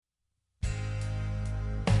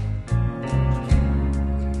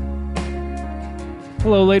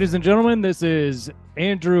Hello, ladies and gentlemen. This is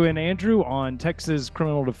Andrew and Andrew on Texas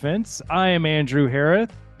Criminal Defense. I am Andrew Harris.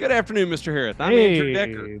 Good afternoon, Mr. Harris. I'm Andrew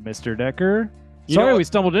Decker. Hey, Mr. Decker. You know Sorry we what?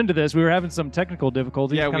 stumbled into this. We were having some technical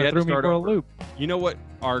difficulties. Yeah, we Kind of had to threw me start for a over. loop. You know what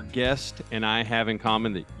our guest and I have in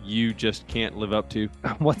common that you just can't live up to?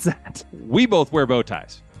 What's that? We both wear bow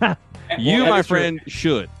ties. You, That my is true. friend,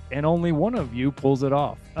 should. And only one of you pulls it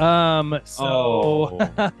off. Oh.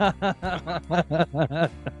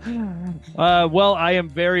 Well, I am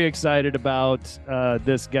very excited about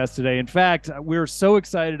this guest today. In fact, we're so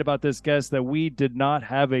excited about this guest that we did not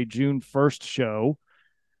have a June 1st show.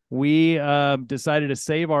 We decided to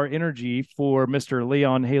save our energy for Mr.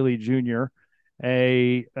 Leon Haley Jr.,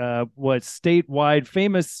 a what statewide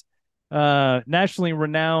famous, nationally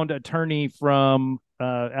renowned attorney from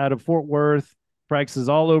out of Fort Worth, practices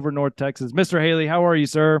all over North Texas. Mr. Haley, how are you,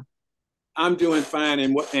 sir? I'm doing fine,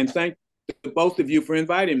 and thank both of you for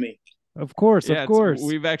inviting me. Of course, of Yeah, course.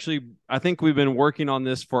 we've actually, I think we've been working on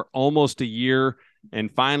this for almost a year.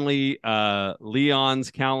 And finally,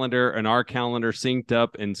 Leon's calendar and our calendar synced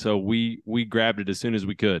up, and so we grabbed it as soon as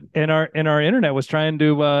we could. And our internet was trying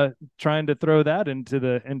to throw that into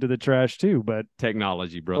the trash too, but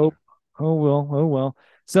Technology, brother. oh well.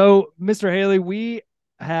 So, Mr. Haley,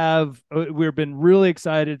 we've been really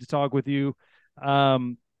excited to talk with you.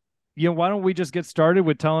 Why don't we just get started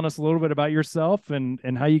with telling us a little bit about yourself and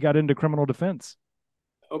how you got into criminal defense?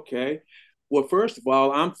 Okay. Well, first of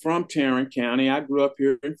all, I'm from Tarrant County. I grew up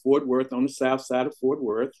here in Fort Worth, on the south side of Fort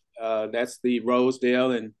Worth. That's the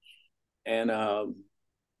Rosedale and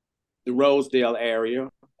the Rosedale area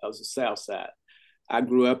of the south side. I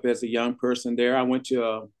grew up as a young person there. I went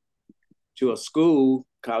to a school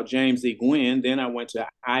called James E. Gwynn. Then I went to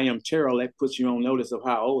I. M. Terrell. That puts you on notice of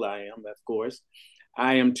how old I am, of course.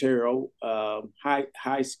 I. M. Terrell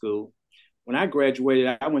High School. When I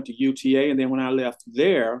graduated, I went to UTA, and then when I left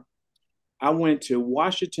there, I went to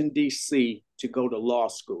Washington, D.C. to go to law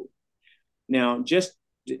school. Now, just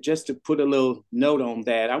to put a little note on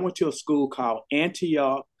that, I went to a school called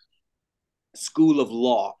Antioch School of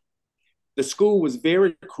Law. The school was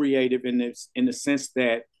very creative in the sense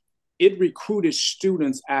that it recruited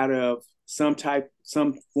students out of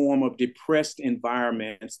some form of depressed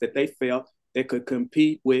environments that they felt that could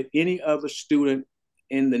compete with any other student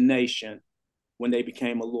in the nation when they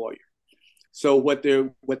became a lawyer. So what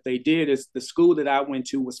they did is the school that I went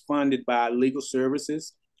to was funded by Legal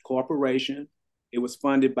Services Corporation. It was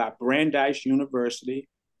funded by Brandeis University,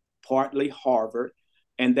 partly Harvard,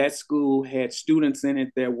 and that school had students in it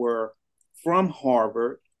that were from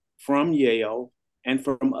Harvard, from Yale, and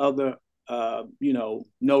from other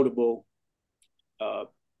notable uh,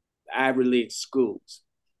 Ivy League schools.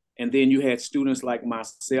 And then you had students like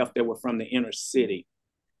myself that were from the inner city.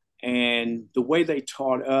 And the way they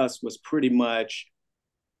taught us was pretty much,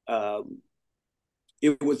 um,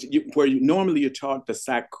 it was where normally you're taught the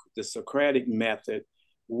Socratic method.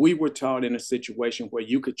 We were taught in a situation where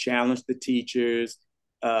you could challenge the teachers.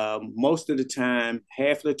 Most of the time,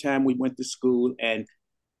 half of the time we went to school, and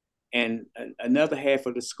another half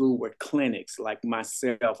of the school were clinics. Like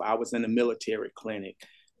myself, I was in the military clinic.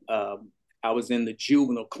 I was in the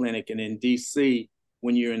juvenile clinic, and in DC,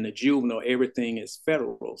 when you're in the juvenile, everything is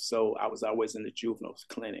federal. So I was always in the juvenile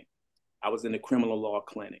clinic. I was in the criminal law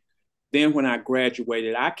clinic. Then when I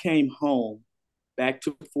graduated, I came home back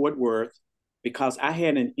to Fort Worth because I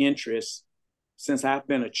had an interest since I've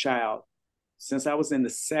been a child. Since I was in the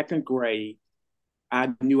second grade, I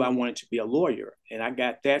knew I wanted to be a lawyer. And I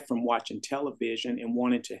got that from watching television and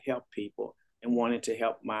wanting to help people and wanting to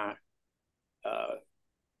help my uh,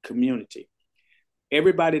 community.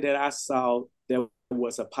 Everybody that I saw that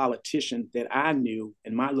was a politician that I knew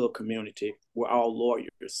in my little community were all lawyers.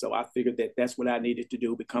 So I figured that that's what I needed to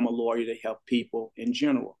do, become a lawyer to help people in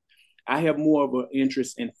general. I have more of an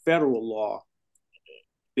interest in federal law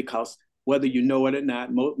because whether you know it or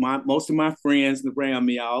not, most of my friends around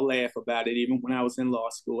me all laugh about it. Even when I was in law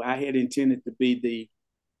school, I had intended to be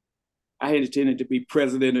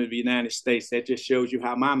president of the United States. That just shows you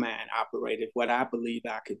how my mind operated, what I believed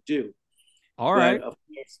I could do. All But right.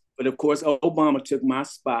 of course, Obama took my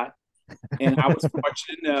spot, and I was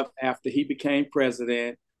fortunate enough after he became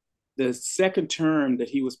president. The second term that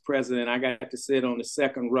he was president, I got to sit on the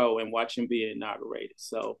second row and watch him be inaugurated.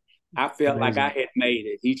 So I felt like I Amazing. had made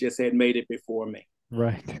it. He just had made it before me.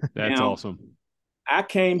 Right. That's Now, awesome. I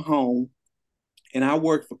came home and I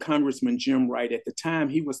worked for Congressman Jim Wright. At the time,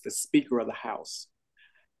 he was the Speaker of the House.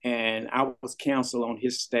 And I was counsel on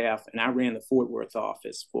his staff, and I ran the Fort Worth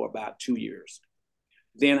office for about 2 years.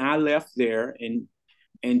 Then I left there,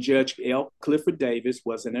 and Judge L. Clifford Davis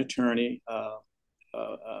was an attorney, a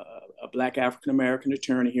Black African-American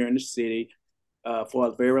attorney here in the city for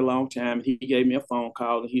a very long time. He gave me a phone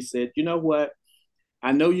call and he said, you know what?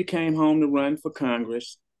 I know you came home to run for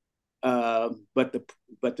Congress, but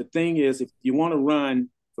the thing is, if you want to run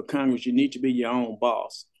for Congress, you need to be your own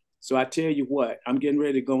boss. So I tell you what, I'm getting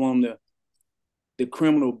ready to go on the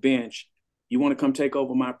criminal bench. You want to come take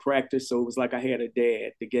over my practice? So it was like I had a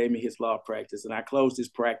dad that gave me his law practice, and I closed his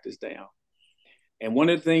practice down. And one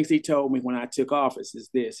of the things he told me when I took office is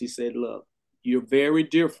this. He said, look, you're very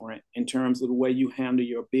different in terms of the way you handle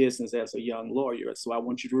your business as a young lawyer. So I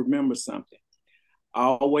want you to remember something.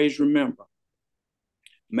 Always remember,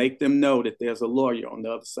 make them know that there's a lawyer on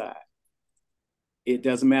the other side. It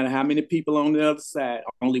doesn't matter how many people on the other side,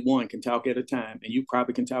 only one can talk at a time, and you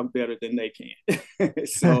probably can talk better than they can.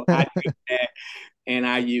 So I did that, and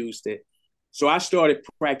I used it. So I started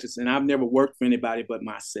practicing. I've never worked for anybody but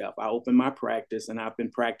myself. I opened my practice, and I've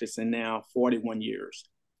been practicing now 41 years.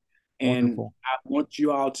 And wonderful. I want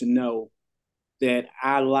you all to know that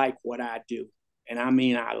I like what I do. And I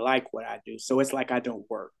mean, I like what I do. So it's like I don't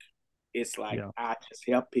work. It's like I just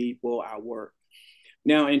help people, I work.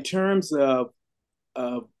 Now, in terms of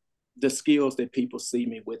the skills that people see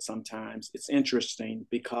me with sometimes, it's interesting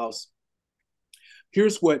because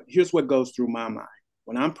here's what goes through my mind.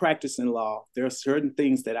 When I'm practicing law, there are certain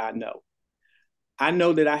things that I know. I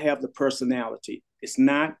know that I have the personality. It's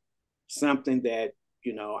not something that,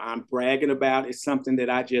 I'm bragging about. It's something that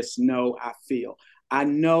I just know, I feel. I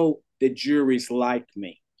know that juries like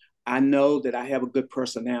me. I know that I have a good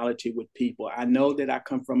personality with people. I know that I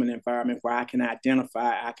come from an environment where I can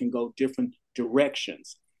identify, I can go different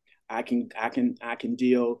directions. I can talk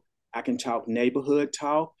neighborhood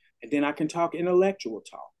talk, and then I can talk intellectual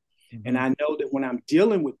talk. Mm-hmm. And I know that when I'm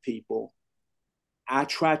dealing with people, I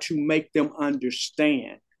try to make them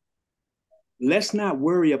understand. Let's not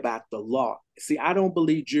worry about the law. See, I don't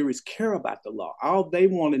believe juries care about the law. All they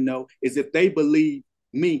want to know is if they believe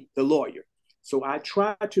me, the lawyer. So I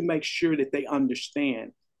try to make sure that they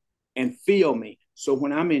understand and feel me. So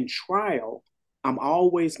when I'm in trial, I'm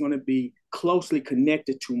always going to be closely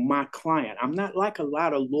connected to my client. I'm not like a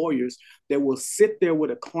lot of lawyers that will sit there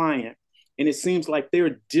with a client and it seems like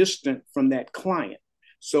they're distant from that client.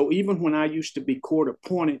 So even when I used to be court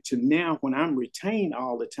appointed to now when I'm retained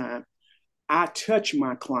all the time, I touch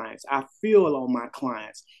my clients. I feel on my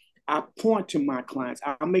clients. I point to my clients.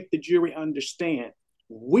 I make the jury understand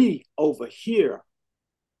we over here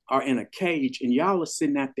are in a cage and y'all are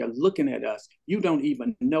sitting out there looking at us. You don't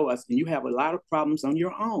even know us and you have a lot of problems on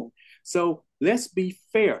your own. So let's be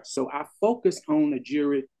fair. So I focus on the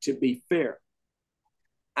jury to be fair.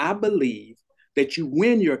 I believe that you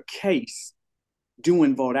win your case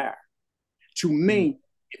doing voir dire. To me,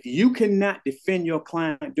 if you cannot defend your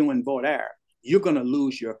client doing voir dire, you're going to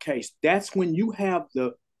lose your case. That's when you have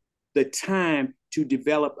the time to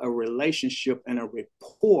develop a relationship and a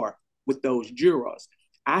rapport with those jurors.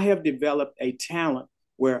 I have developed a talent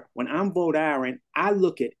where when I'm voir diring, I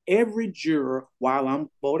look at every juror while I'm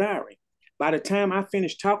voir diring. By the time I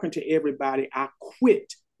finish talking to everybody, I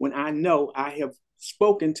quit when I know I have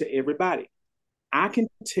spoken to everybody. I can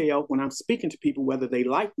tell when I'm speaking to people whether they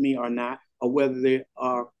like me or not, or whether they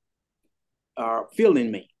are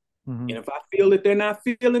feeling me. Mm-hmm. And if I feel that they're not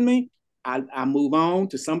feeling me, I move on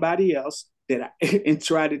to somebody else and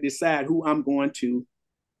try to decide who I'm going to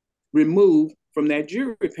remove from that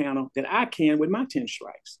jury panel that I can with my 10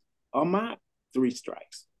 strikes or my 3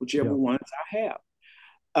 strikes, whichever ones I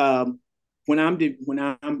have. When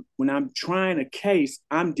I'm trying a case,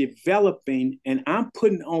 I'm developing and I'm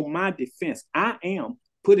putting on my defense. I am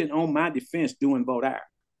putting on my defense doing voir dire.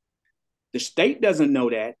 The state doesn't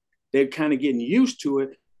know that. They're kind of getting used to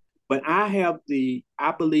it. But I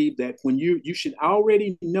believe that when you should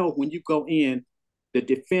already know when you go in the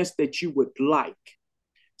defense that you would like.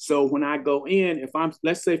 So when I go in,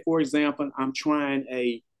 let's say, for example, I'm trying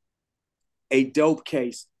a dope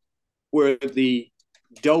case where the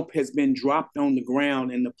dope has been dropped on the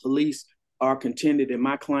ground and the police are contended that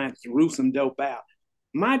my client threw some dope out.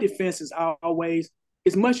 My defense is always,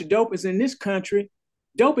 as much dope as in this country,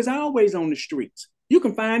 dope is always on the streets. You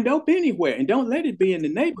can find dope anywhere and don't let it be in the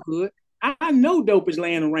neighborhood. I know dope is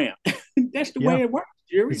laying around. That's the way it works,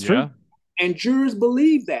 jury. It's true. And jurors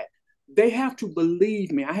believe that. They have to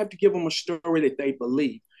believe me. I have to give them a story that they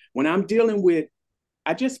believe. When I'm dealing with,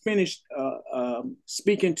 I just finished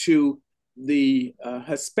speaking to the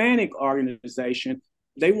Hispanic organization.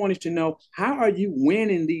 They wanted to know, how are you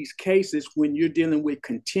winning these cases when you're dealing with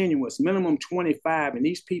continuous, minimum 25, and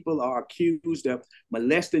these people are accused of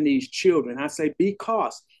molesting these children? I say,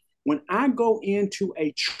 because when I go into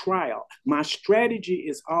a trial, my strategy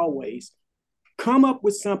is always come up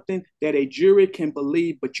with something that a jury can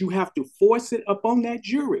believe, but you have to force it upon that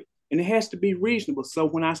jury. And it has to be reasonable. So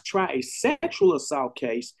when I try a sexual assault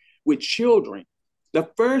case with children, the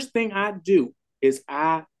first thing I do is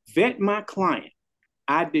I vet my client.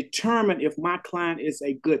 I determine if my client is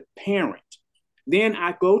a good parent. Then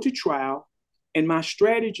I go to trial, and my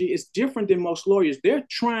strategy is different than most lawyers. They're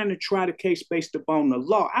trying to try the case based upon the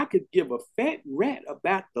law. I could give a fat rat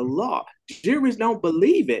about the law. Juries don't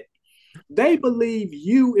believe it. They believe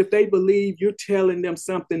you if they believe you're telling them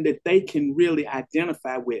something that they can really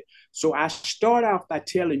identify with. So I start off by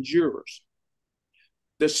telling jurors,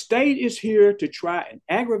 the state is here to try an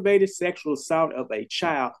aggravated sexual assault of a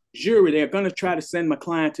child. Jury, they're going to try to send my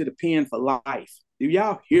client to the pen for life. Do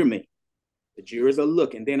y'all hear me? The jurors are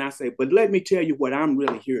looking. Then I say, but let me tell you what I'm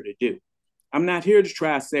really here to do. I'm not here to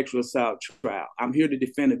try a sexual assault trial. I'm here to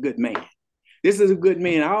defend a good man. This is a good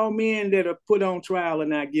man. All men that are put on trial are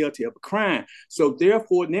not guilty of a crime. So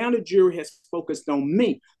therefore, now the jury has focused on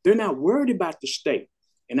me. They're not worried about the state.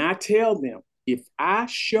 And I tell them, if I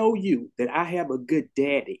show you that I have a good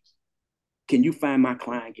daddy, can you find my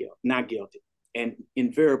client not guilty? And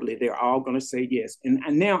invariably, they're all going to say yes.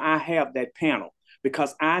 And now I have that panel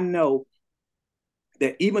because I know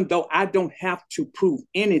that even though I don't have to prove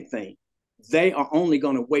anything, they are only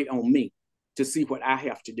going to wait on me to see what I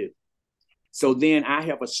have to do. So then I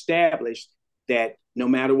have established that no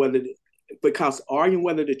matter whether, because arguing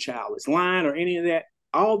whether the child is lying or any of that,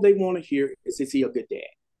 all they want to hear is he a good dad?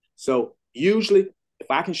 So usually, if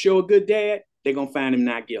I can show a good dad, they're going to find him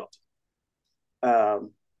not guilty.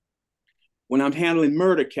 When I'm handling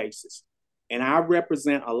murder cases, and I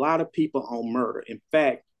represent a lot of people on murder. In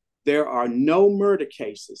fact, there are no murder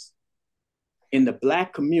cases in the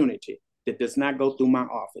Black community that does not go through my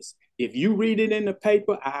office. If you read it in the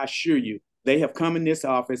paper, I assure you, they have come in this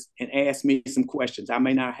office and asked me some questions. I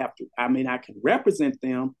may not can represent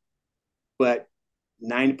them, but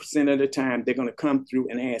 90% of the time, they're going to come through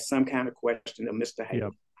and ask some kind of question to Mr. Haley.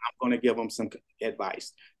 Yep. I'm going to give them some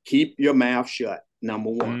advice. Keep your mouth shut, number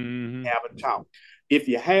one. Have a talk. If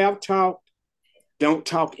you have talked, don't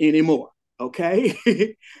talk anymore,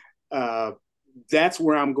 okay? That's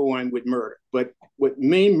where I'm going with murder. But with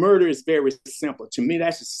me, murder is very simple. To me,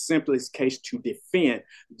 that's the simplest case to defend.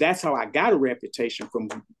 That's how I got a reputation from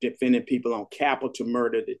defending people on capital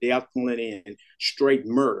murder, the death penalty, and straight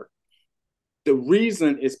murder. The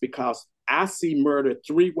reason is because I see murder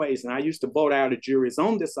three ways, and I used to vote out of juries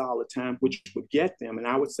on this all the time, which would get them. And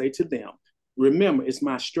I would say to them, remember, it's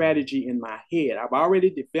my strategy in my head. I've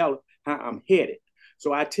already developed how I'm headed.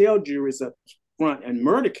 So I tell juries up front in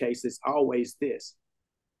murder cases always this: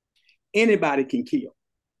 anybody can kill.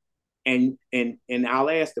 And I'll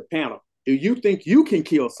ask the panel, do you think you can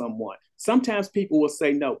kill someone? Sometimes people will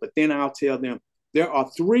say no, but then I'll tell them, there are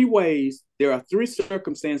three ways, there are three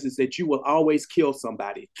circumstances that you will always kill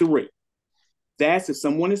somebody. Three. That's if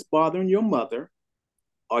someone is bothering your mother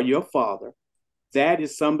or your father. That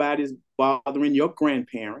is somebody's bothering your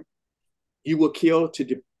grandparent. You will kill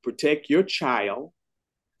to protect your child.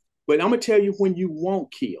 But I'm going to tell you when you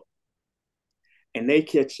won't kill. And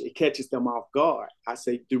it catches them off guard. I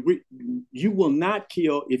say, you will not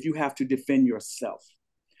kill if you have to defend yourself.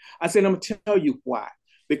 I said, I'm going to tell you why.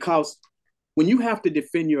 Because when you have to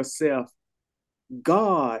defend yourself,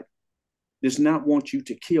 God does not want you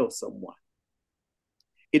to kill someone.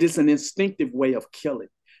 It is an instinctive way of killing.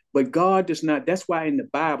 But God does not. That's why in the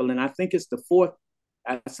Bible, and I think it's the fourth,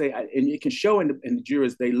 I say, and it can show in the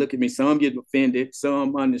jurors, they look at me, some get offended,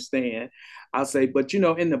 some understand. I'll say, but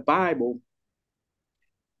in the Bible,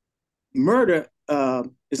 murder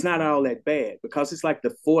is not all that bad because it's like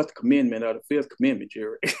the fourth commandment or the fifth commandment,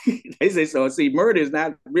 jury. They say so. See, murder is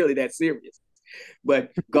not really that serious,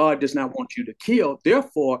 but God does not want you to kill.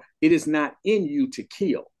 Therefore, it is not in you to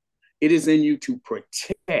kill. It is in you to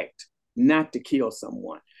protect, not to kill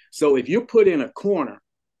someone. So if you're put in a corner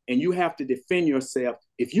and you have to defend yourself,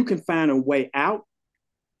 if you can find a way out,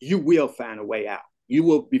 you will find a way out. You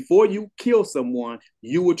will, before you kill someone,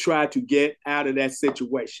 you will try to get out of that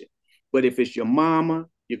situation. But if it's your mama,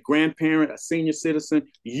 your grandparent, a senior citizen,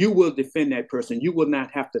 you will defend that person. You will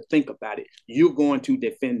not have to think about it. You're going to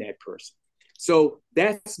defend that person. So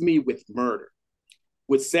that's me with murder.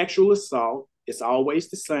 With sexual assault, it's always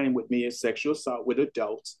the same with me as sexual assault with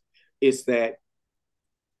adults, is that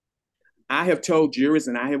I have told juries,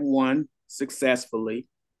 and I have won successfully,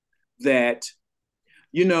 that,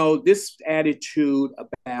 this attitude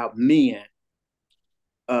about men,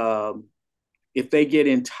 if they get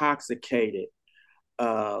intoxicated,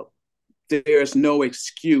 there's no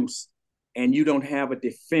excuse, and you don't have a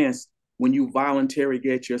defense when you voluntarily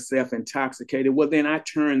get yourself intoxicated. Well, then I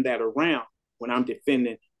turn that around. when I'm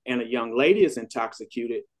defending and a young lady is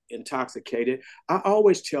intoxicated, I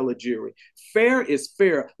always tell a jury, fair is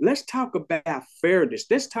fair. Let's talk about fairness.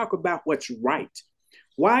 Let's talk about what's right.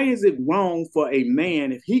 Why is it wrong for a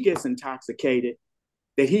man if he gets intoxicated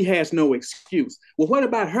that he has no excuse? Well, what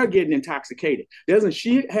about her getting intoxicated? Doesn't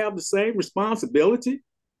she have the same responsibility?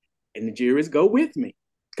 And the juries go with me.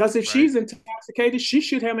 Because if she's intoxicated, she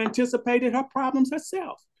should have anticipated her problems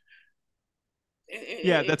herself.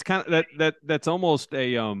 Yeah, that's kind of that's almost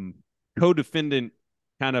a co-defendant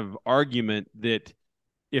kind of argument that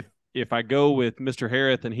if I go with Mr.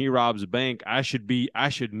 Harris and he robs a bank, I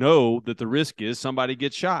should know that the risk is somebody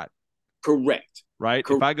gets shot. Correct. Right?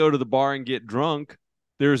 Correct. If I go to the bar and get drunk,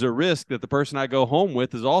 there's a risk that the person I go home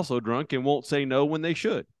with is also drunk and won't say no when they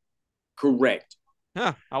should. Correct.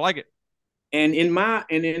 Huh, I like it. And in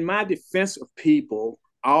my defense of people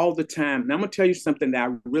all the time, and I'm gonna tell you something that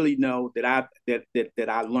I really know that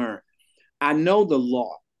I learned. I know the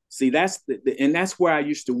law. See, that's and that's where I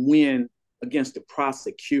used to win against the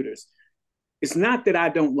prosecutors. It's not that I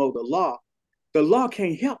don't know the law. The law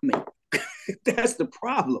can't help me. That's the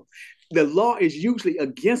problem. The law is usually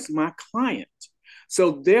against my client.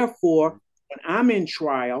 So therefore, when I'm in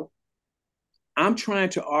trial, I'm trying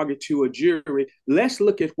to argue to a jury, let's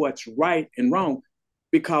look at what's right and wrong.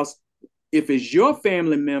 Because if it's your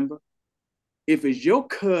family member, if it's your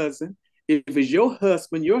cousin, if it's your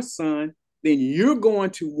husband, your son, then you're going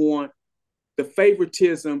to want the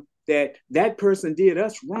favoritism that person did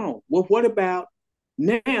us wrong. Well, what about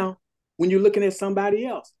now when you're looking at somebody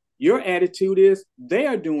else? Your attitude is they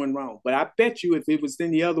are doing wrong. But I bet you if it was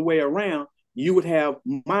then the other way around, you would have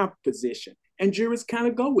my position. And juries kind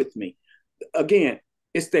of go with me. Again,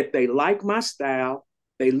 it's that they like my style.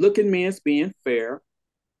 They look at me as being fair.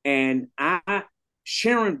 And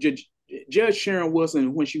Judge Sharon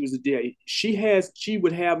Wilson, when she was a DA, she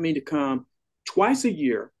would have me to come twice a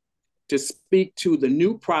year to speak to the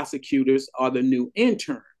new prosecutors or the new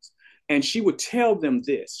interns. And she would tell them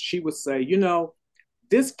this. She would say,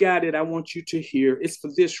 this guy that I want you to hear is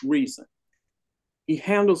for this reason. He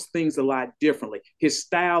handles things a lot differently. His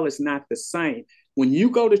style is not the same. When you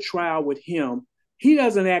go to trial with him, he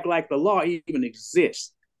doesn't act like the law even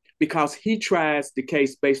exists because he tries the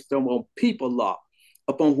case based on people law,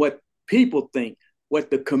 upon what people think,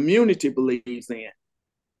 what the community believes in.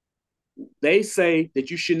 They say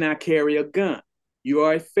that you should not carry a gun. You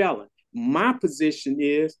are a felon. My position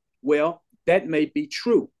is, well, that may be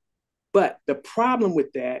true. But the problem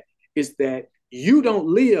with that is that you don't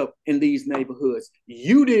live in these neighborhoods.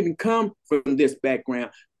 You didn't come from this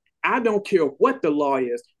background. I don't care what the law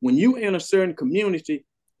is. When you in a certain community,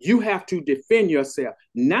 you have to defend yourself.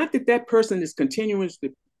 Not that that person is continuing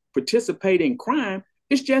to participate in crime.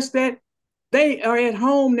 It's just that they are at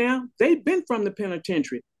home now. They've been from the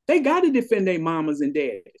penitentiary. They got to defend their mamas and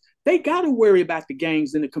daddies. They got to worry about the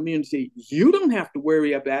gangs in the community. You don't have to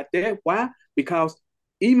worry about that. Why? Because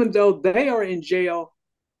even though they are in jail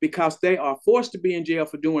because they are forced to be in jail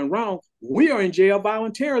for doing wrong, we are in jail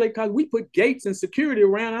voluntarily because we put gates and security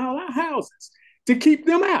around all our houses to keep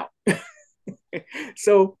them out.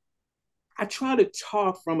 So I try to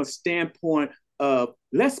talk from a standpoint of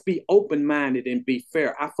let's be open-minded and be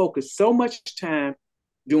fair. I focus so much time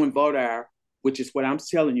doing voir, which is what I'm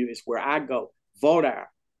telling you is where I go. Voir.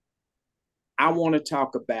 I want to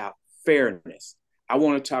talk about fairness. I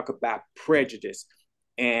want to talk about prejudice.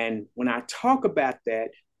 And when I talk about that,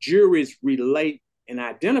 juries relate and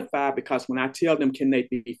identify because when I tell them, can they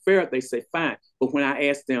be fair? They say, fine. But when I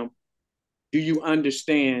ask them, do you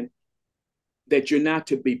understand that you're not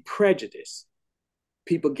to be prejudiced?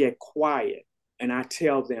 People get quiet. And I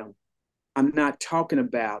tell them, I'm not talking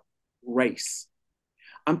about race.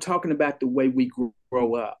 I'm talking about the way we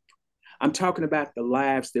grow up. I'm talking about the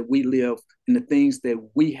lives that we live and the things that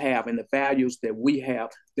we have and the values that we have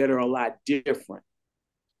that are a lot different.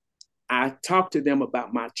 I talk to them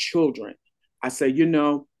about my children. I say,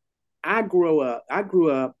 I grew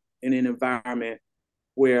up in an environment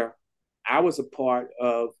where I was a part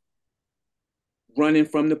of running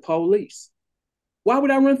from the police. Why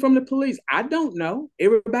would I run from the police? I don't know.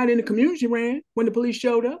 Everybody in the community ran when the police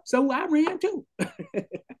showed up, so I ran too.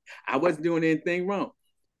 I wasn't doing anything wrong.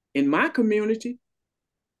 In my community,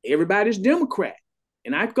 everybody's Democrat,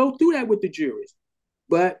 and I go through that with the juries.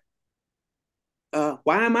 But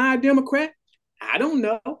why am I a Democrat? I don't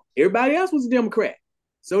know. Everybody else was a Democrat.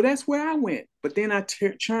 So that's where I went. But then I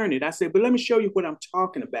turned it. I said, but let me show you what I'm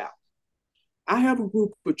talking about. I have a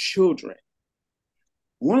group of children.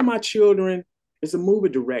 One of my children is a movie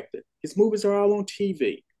director. His movies are all on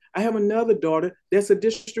TV. I have another daughter that's a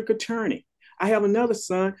district attorney. I have another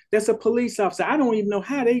son that's a police officer. I don't even know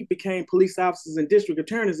how they became police officers and district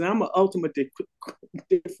attorneys, and I'm an ultimate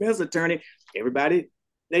defense attorney. Everybody,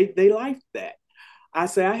 they like that. I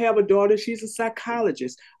say, I have a daughter, she's a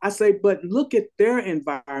psychologist. I say, but look at their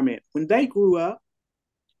environment. When they grew up,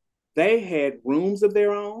 they had rooms of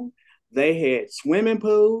their own. They had swimming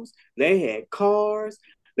pools. They had cars.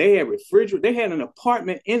 They had refrigerator. They had an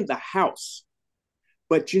apartment in the house.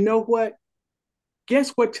 But you know what?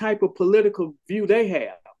 Guess what type of political view they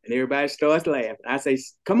have? And everybody starts laughing. I say,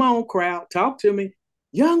 come on, crowd, talk to me.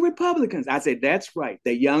 Young Republicans. I say, that's right.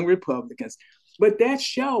 They're young Republicans. But that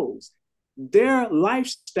shows their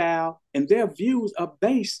lifestyle and their views are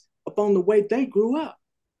based upon the way they grew up.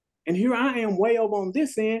 And here I am way over on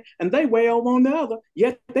this end, and they way over on the other,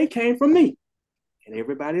 yet they came from me. And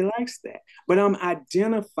everybody likes that. But I'm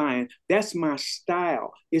identifying, that's my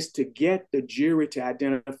style, is to get the jury to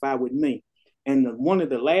identify with me. And one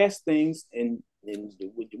of the last things, and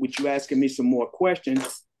with you asking me some more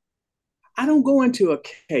questions, I don't go into a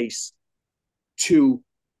case to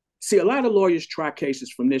see, a lot of lawyers try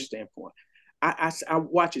cases from this standpoint. I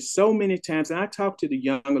watch it so many times, and I talk to the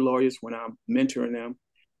younger lawyers when I'm mentoring them.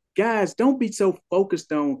 Guys, don't be so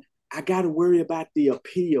focused on, I got to worry about the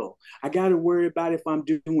appeal. I got to worry about if I'm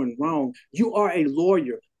doing wrong. You are a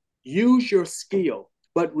lawyer. Use your skill.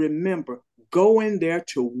 But remember, go in there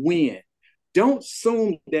to win. Don't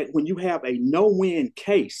assume that when you have a no-win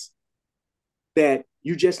case that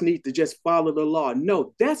you just need to just follow the law.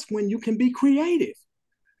 No, that's when you can be creative.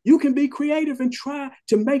 You can be creative and try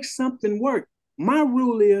to make something work. My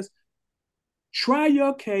rule is try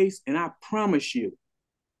your case, and I promise you,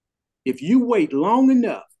 if you wait long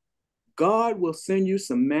enough, God will send you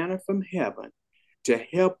some manna from heaven to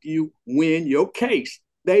help you win your case.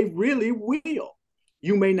 They really will.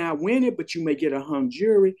 You may not win it, but you may get a hung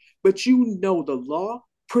jury, but you know the law.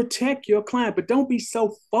 Protect your client, but don't be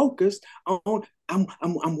so focused on, I'm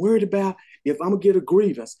worried about if I'm gonna get a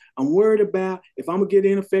grievance. I'm worried about if I'm gonna get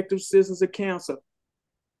ineffective assistance of counsel.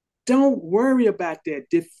 Don't worry about that.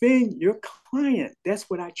 Defend your client. That's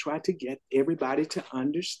what I try to get everybody to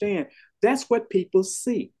understand. That's what people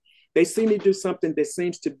see. They see me do something that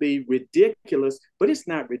seems to be ridiculous, but it's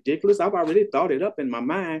not ridiculous. I've already thought it up in my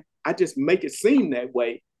mind. I just make it seem that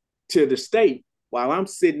way to the state while I'm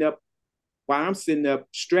sitting up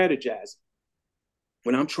strategizing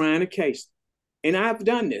when I'm trying a case. And I've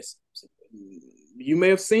done this. You may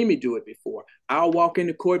have seen me do it before. I'll walk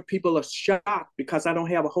into court, people are shocked because I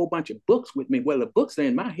don't have a whole bunch of books with me. Well, the books are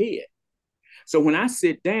in my head. So when I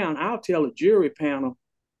sit down, I'll tell a jury panel,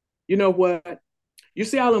 you know what? You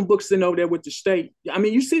see all them books sitting over there with the state? I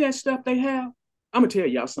mean, you see that stuff they have? I'm going to tell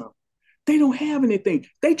y'all something. They don't have anything.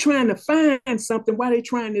 They trying to find something while they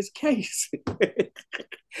trying this case.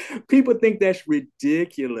 People think that's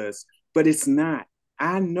ridiculous, but it's not.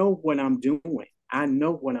 I know what I'm doing. I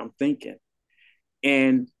know what I'm thinking.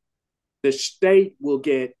 And the state will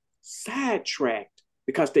get sidetracked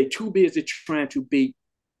because they're too busy trying to beat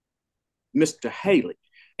Mr. Haley.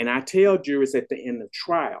 And I tell juries at the end of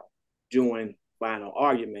trial, during final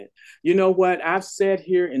argument, you know what? I've sat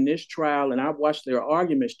here in this trial and I've watched their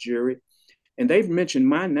arguments, jury, and they've mentioned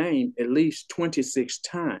my name at least 26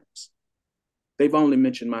 times. They've only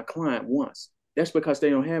mentioned my client once. That's because they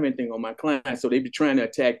don't have anything on my client, so they be trying to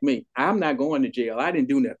attack me. I'm not going to jail. I didn't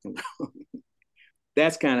do nothing wrong.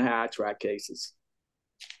 That's kind of how I try cases.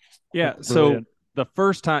 Yeah. So the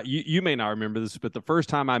first time, you may not remember this, but the first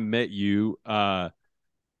time I met you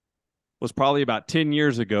was probably about 10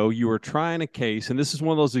 years ago. You were trying a case, and this is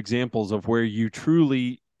one of those examples of where you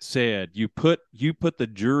truly said you put the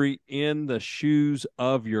jury in the shoes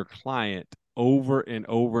of your client over and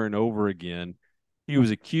over and over again. He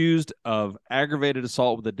was accused of aggravated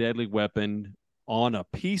assault with a deadly weapon on a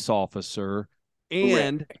peace officer,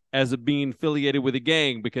 and Correct. as it being affiliated with a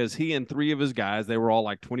gang, because he and three of his guys, they were all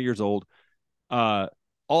like 20 years old,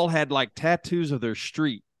 all had like tattoos of their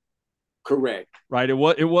street. Correct. Right. It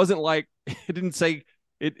wasn't like, it didn't say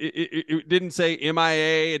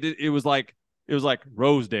MIA. It was like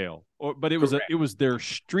Rosedale, but it was their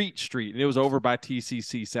street, and it was over by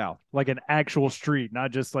TCC South, like an actual street,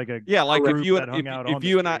 not just like a like group if you that hung out on if the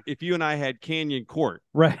you street. if you and I had Canyon Court,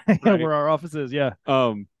 right, right? where our office is, yeah.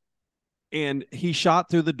 And he shot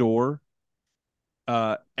through the door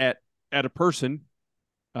at a person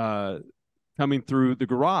coming through the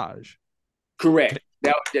garage. Correct.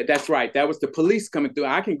 That's right. That was the police coming through.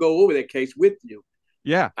 I can go over that case with you.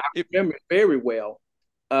 Yeah, I remember it very well.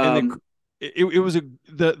 And it was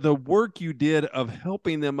the work you did of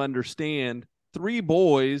helping them understand three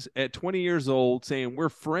boys at 20 years old saying we're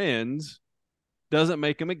friends doesn't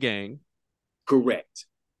make them a gang. Correct.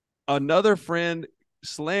 another friend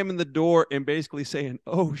slamming the door and basically saying,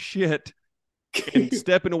 "Oh shit," and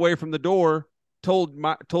stepping away from the door,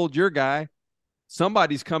 told your guy,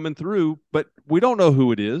 somebody's coming through, but we don't know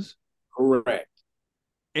who it is. Correct.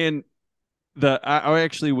 And I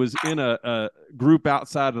actually was in a group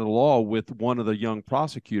outside of the law with one of the young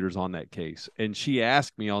prosecutors on that case, and she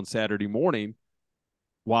asked me on Saturday morning,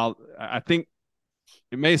 while I think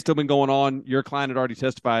it may have still been going on, your client had already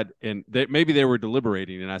testified, and maybe they were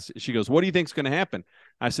deliberating. And she goes, "What do you think is going to happen?"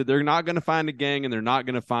 I said, "They're not going to find a gang, and they're not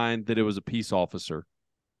going to find that it was a peace officer."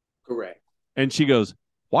 Correct. And she goes,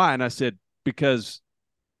 "Why?" And I said, "Because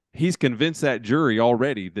he's convinced that jury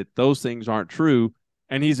already that those things aren't true,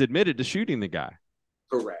 and he's admitted to shooting the guy."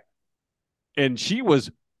 Correct. And she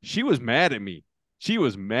was mad at me. She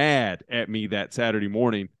was mad at me that Saturday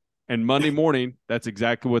morning. And Monday morning, that's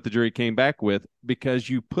exactly what the jury came back with, because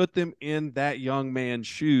you put them in that young man's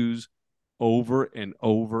shoes over and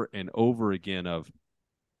over and over again of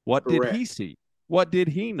what Correct. did he see? What did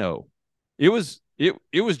he know? It was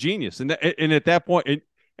genius. And at that point,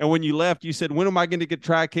 and when you left, you said, "When am I going to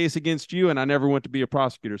try a case against you?" And I never went to be a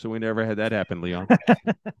prosecutor, so we never had that happen, Leon.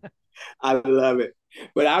 I love it.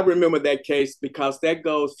 But I remember that case because that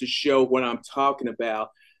goes to show what I'm talking about.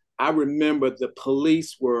 I remember the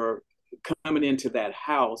police were coming into that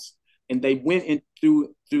house, and they went in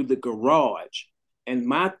through the garage. And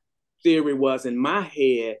my theory was, in my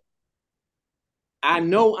head, I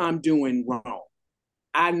know I'm doing wrong.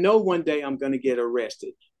 I know one day I'm going to get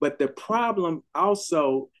arrested. But the problem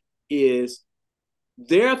also is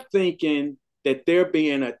they're thinking that they're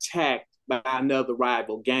being attacked by another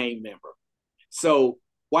rival gang member. So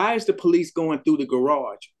why is the police going through the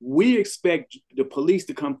garage? We expect the police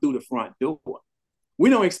to come through the front door. We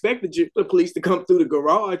don't expect the police to come through the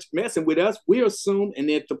garage messing with us. We assume, and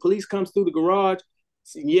if the police comes through the garage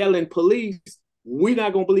yelling police, we're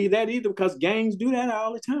not going to believe that either, because gangs do that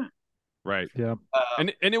all the time. Right. Yeah.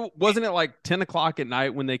 And it wasn't it like 10 o'clock at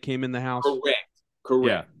night when they came in the house?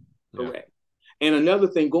 Correct. Yeah. And another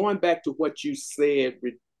thing, going back to what you said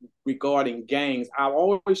regarding gangs, I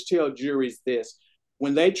always tell juries this: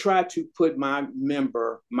 when they try to put my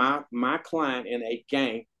client in a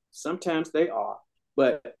gang, sometimes they are,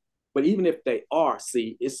 but even if they are,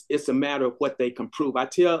 see, it's a matter of what they can prove. I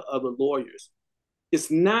tell other lawyers,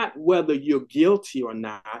 it's not whether you're guilty or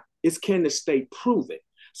not, it's can the state prove it.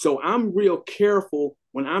 So I'm real careful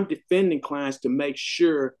when I'm defending clients to make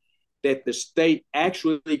sure that the state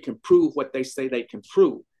actually can prove what they say they can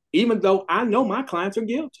prove, even though I know my clients are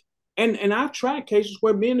guilty. And I've tried cases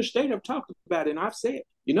where me and the state have talked about it, and I've said,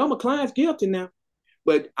 my client's guilty now,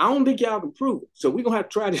 but I don't think y'all can prove it. So we're going to have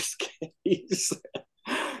to try this case.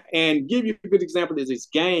 And give you a good example is this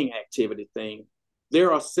gang activity thing.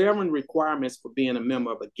 There are 7 requirements for being a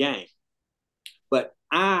member of a gang, but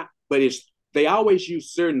they always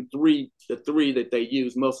use the 3 that they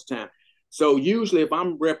use most of the time. So usually if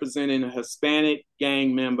I'm representing a Hispanic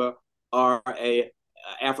gang member or a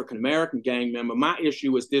African-American gang member, my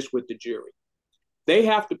issue is this with the jury. They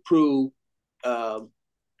have to prove, one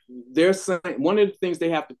of the things they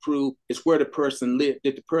have to prove is where the person lived.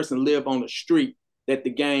 Did the person live on the street that the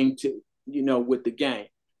gang, with the gang?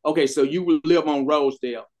 Okay, so you live on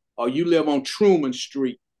Rosedale, or you live on Truman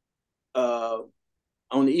Street on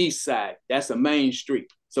the east side. That's a main street.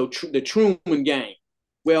 So the Truman gang.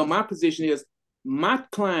 Well, my position is my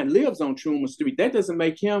client lives on Truman Street.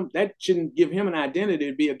 That shouldn't give him an identity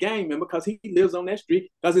to be a gang member, because he lives on that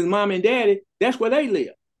street because his mom and daddy, that's where they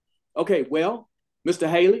live. Okay, well, Mr.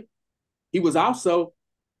 Haley, he was also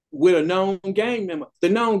with a known gang member. The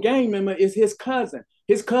known gang member is his cousin.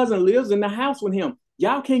 His cousin lives in the house with him.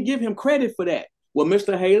 Y'all can't give him credit for that. Well,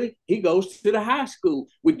 Mr. Haley, he goes to the high school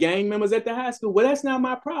with gang members at the high school. Well, that's not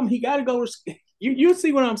my problem. He got to go to you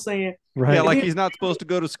see what I'm saying? Right. Yeah, like he's not supposed to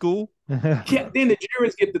go to school. Yeah, then the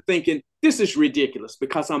jurors get to thinking, this is ridiculous,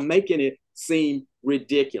 because I'm making it seem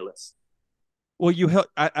ridiculous. Well,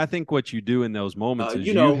 I think what you do in those moments is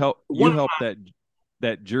you help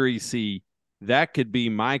that jury see that could be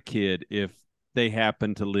my kid if they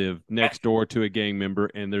happen to live next door to a gang member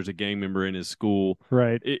and there's a gang member in his school.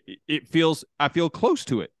 Right. I feel close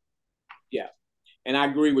to it. Yeah. And I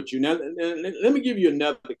agree with you. Now, let me give you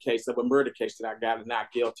another case of a murder case that I got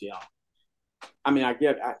not guilty on. I mean,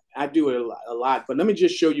 I do it a lot, but let me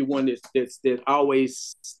just show you one that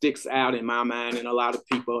always sticks out in my mind, and a lot of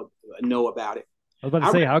people know about it. I was about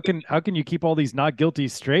to say, how can you keep all these not guilty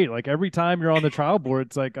straight? Like every time you're on the trial board,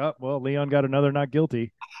 it's like, oh, well, Leon got another not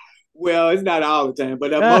guilty. Well, it's not all the time,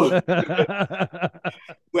 but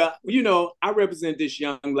well, I represent this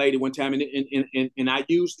young lady one time, and I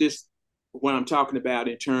used this what I'm talking about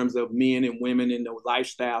in terms of men and women and the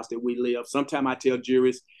lifestyles that we live. Sometimes I tell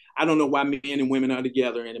juries, I don't know why men and women are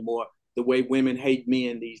together anymore, the way women hate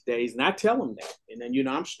men these days. And I tell them that. And then,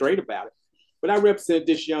 I'm straight about it. But I represented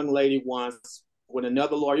this young lady once when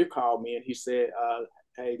another lawyer called me and he said,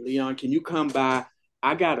 hey, Leon, can you come by?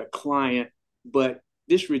 I got a client, but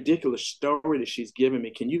this ridiculous story that she's giving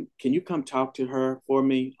me, can you come talk to her for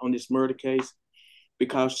me on this murder case?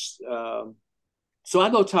 Because so I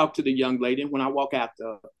go talk to the young lady, and when I walk out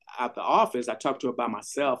the office, I talk to her by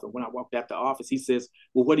myself. And when I walked out the office, he says,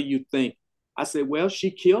 well, what do you think? I said, well,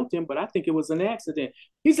 she killed him, but I think it was an accident.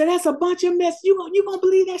 He said, that's a bunch of mess. You gonna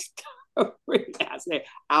believe that story? I said,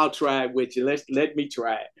 I'll try it with you. Let me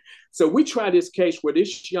try it. So we try this case where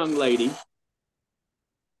this young lady,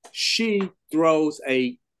 she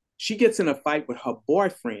gets in a fight with her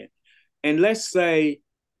boyfriend. And let's say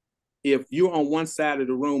if you're on one side of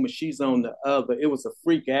the room and she's on the other, it was a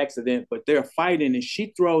freak accident, but they're fighting and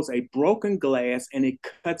she throws a broken glass and it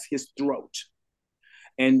cuts his throat.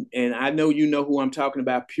 And I know you know who I'm talking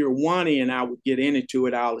about, Pure Wani, and I would get into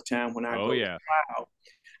it all the time when I go to trial.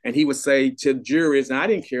 And he would say to juries, and I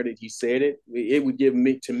didn't care that he said it. It would give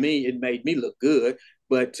me, to me, it made me look good.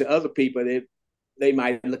 But to other people, they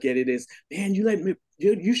might look at it as, man,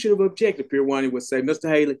 you should have objected. Pure Wani would say, Mr.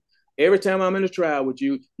 Haley, every time I'm in a trial with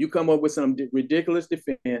you, you come up with some ridiculous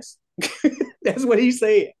defense. That's what he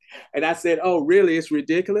said. And I said, oh, really? It's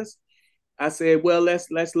ridiculous? I said, well, let's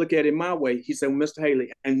look at it my way. He said, well, Mr.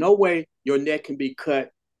 Haley, in no way your neck can be cut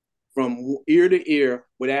from ear to ear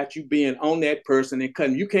without you being on that person and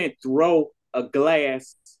cutting. You can't throw a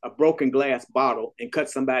broken glass bottle and cut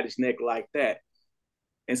somebody's neck like that.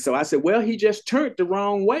 And so I said, well, he just turned the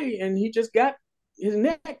wrong way and he just got his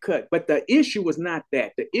neck cut. But the issue was not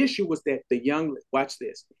that. The issue was that watch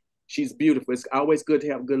this. She's beautiful. It's always good to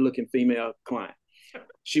have a good looking female client.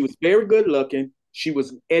 She was very good looking. She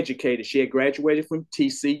was educated. She had graduated from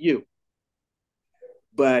TCU.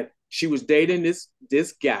 But she was dating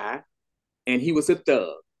this guy and he was a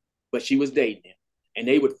thug, but she was dating him and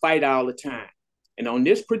they would fight all the time. And on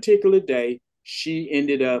this particular day, she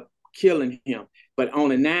ended up killing him. But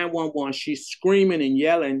on a 911, she's screaming and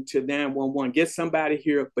yelling to 911, get somebody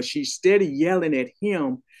here. But she's steady yelling at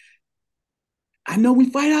him. I know we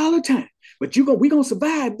fight all the time, but we're going to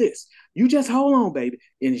survive this. You just hold on, baby.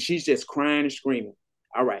 And she's just crying and screaming.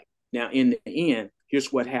 All right. Now, in the end,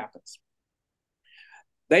 here's what happens.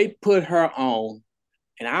 They put her on,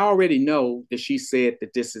 and I already know that she said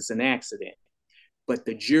that this is an accident, but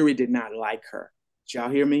the jury did not like her. Did y'all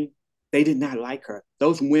hear me? They did not like her.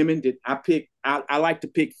 Those women I like to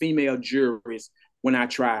pick female juries when I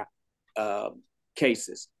try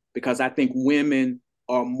cases because I think women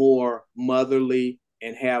are more motherly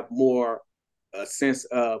and have more a sense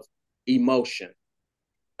of emotion.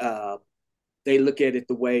 They look at it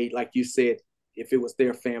the way, like you said, if it was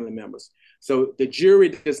their family members. So the jury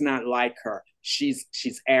does not like her. She's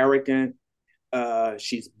arrogant.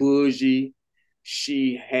 She's bougie.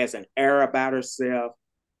 She has an air about herself.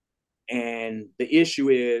 And the issue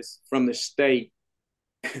is from the state,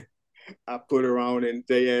 I put her on and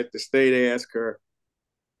the state asked her,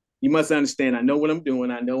 you must understand, I know what I'm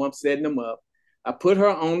doing. I know I'm setting them up. I put her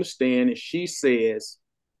on the stand and she says,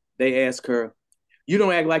 they ask her, you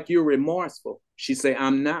don't act like you're remorseful. She say,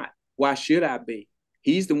 I'm not. Why should I be?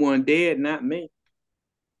 He's the one dead, not me.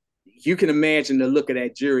 You can imagine the look of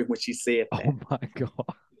that jury when she said that. Oh my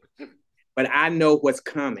God. But I know what's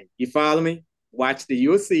coming. You follow me?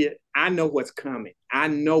 You'll see it. I know what's coming. I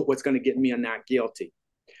know what's going to get me a not guilty.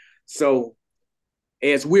 So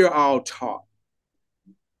as we're all taught,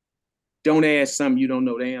 don't ask something you don't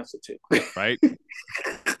know the answer to. Right.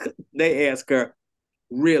 They ask her,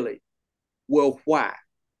 really? Well, why?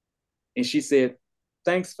 And she said,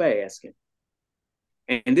 thanks for asking.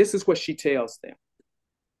 And this is what she tells them.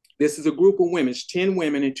 This is a group of women. It's 10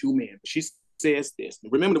 women and 2 men. She says this.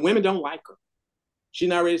 Remember, the women don't like her. She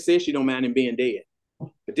already said she don't mind him being dead.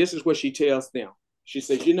 But this is what she tells them. She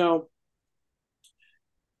says,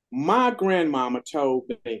 my grandmama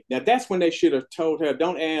told me. Now, that's when they should have told her,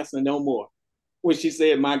 don't ask her no more. When she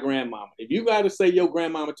said, my grandmama. If you got to say your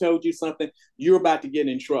grandmama told you something, you're about to get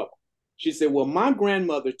in trouble. She said, well, my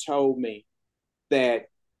grandmother told me that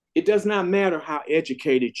it does not matter how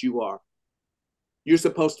educated you are. You're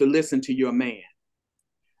supposed to listen to your man.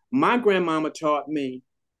 My grandmama taught me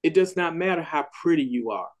it does not matter how pretty you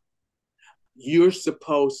are. You're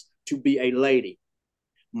supposed to be a lady.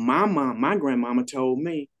 My grandmama told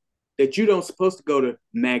me that you don't supposed to go to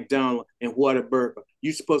McDonald's and Whataburger.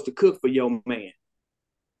 You're supposed to cook for your man.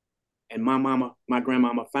 And my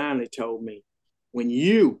grandmama finally told me, when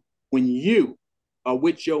you or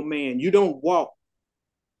with your man. You don't walk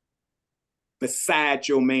beside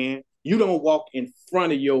your man. You don't walk in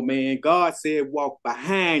front of your man. God said walk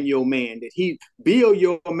behind your man, that he build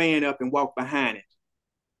your man up and walk behind it.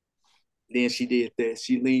 Then she did that.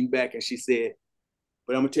 She leaned back and she said,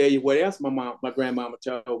 but I'm going to tell you what else my grandmama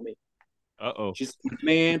told me. Uh-oh. She said, when a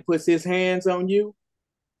man puts his hands on you,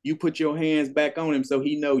 you put your hands back on him so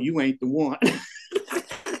he know you ain't the one.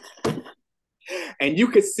 And you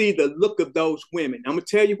could see the look of those women. I'm going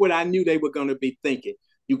to tell you what I knew they were going to be thinking.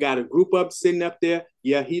 You got a group up sitting up there.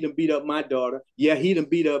 Yeah, he done beat up my daughter. Yeah, he done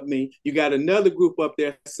beat up me. You got another group up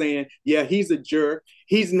there saying, yeah, he's a jerk.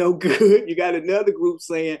 He's no good. You got another group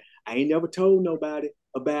saying, I ain't never told nobody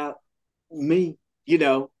about me, you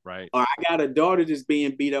know. Right. Or I got a daughter that's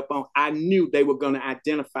being beat up on. I knew they were going to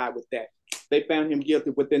identify with that. They found him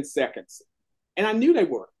guilty within seconds. And I knew they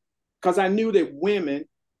were, because I knew that women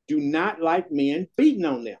do not like men beating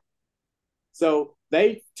on them. So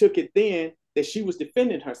they took it then that she was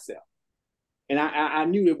defending herself. And I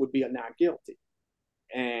knew it would be a not guilty.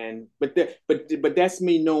 And but that's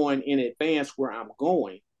me knowing in advance where I'm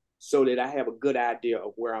going, so that I have a good idea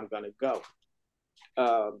of where I'm going to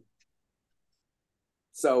go.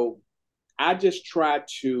 So I just try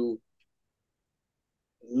to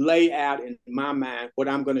lay out in my mind what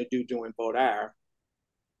I'm going to do during Baudard.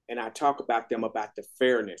 And I talk about them about the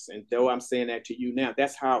fairness. And though I'm saying that to you now,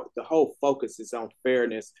 that's how the whole focus is on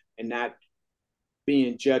fairness and not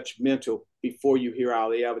being judgmental before you hear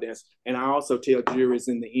all the evidence. And I also tell juries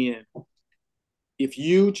in the end, if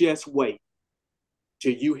you just wait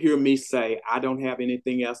till you hear me say, I don't have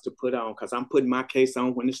anything else to put on, because I'm putting my case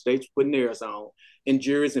on when the state's putting theirs on. And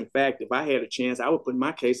juries, in fact, if I had a chance, I would put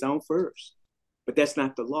my case on first. But that's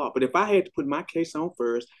not the law. But if I had to put my case on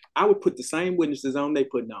first, I would put the same witnesses on they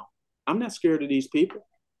putting on. I'm not scared of these people,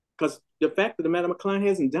 because the fact of the matter, my client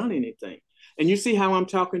hasn't done anything. And you see how I'm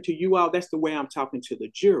talking to you all? That's the way I'm talking to the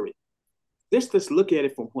jury. Let's look at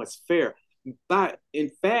it from what's fair. But in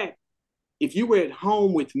fact, if you were at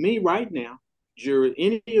home with me right now, jury,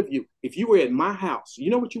 any of you, if you were at my house, you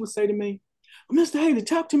know what you would say to me? Mr. Haley,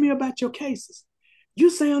 talk to me about your cases. You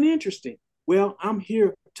sound interesting. Well, I'm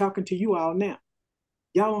here talking to you all now.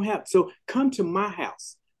 Y'all don't have, so come to my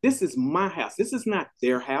house. This is my house. This is not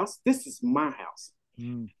their house. This is my house.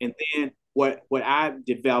 And then what I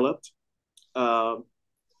developed,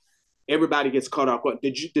 everybody gets caught off.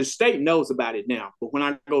 The state knows about it now. But when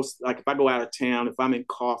I go, like if I go out of town, if I'm in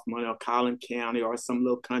Kaufman or Collin County or some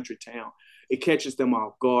little country town, it catches them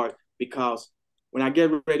off guard, because when I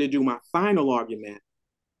get ready to do my final argument,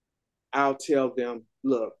 I'll tell them,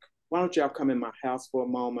 look, why don't y'all come in my house for a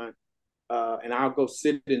moment, and I'll go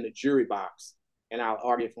sit in the jury box, and I'll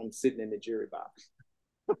argue from sitting in the jury box.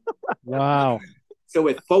 Wow. So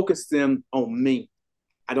it focuses them on me.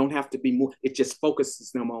 I don't have to be more. It just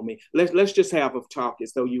focuses them on me. Let's just have a talk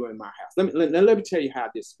as though you were in my house. Let me tell you how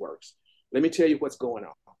this works. Let me tell you what's going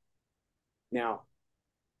on. Now,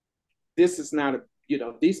 this is not a,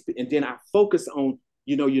 these, and then I focus on,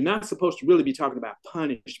 you're not supposed to really be talking about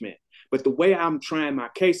punishment. But the way I'm trying my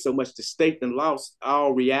case so much, the state and lost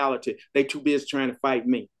all reality. They too busy trying to fight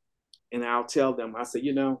me. And I'll tell them, I say,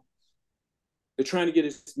 they're trying to get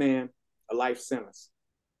this man a life sentence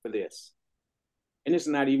for this. And it's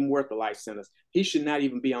not even worth a life sentence. He should not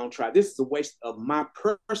even be on trial. This is a waste of my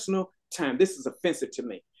personal time. This is offensive to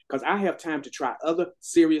me, because I have time to try other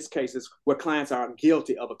serious cases where clients are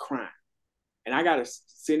guilty of a crime. And I got to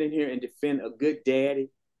sit in here and defend a good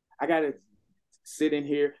daddy. I got to sit in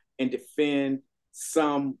here and defend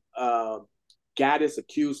some guy that's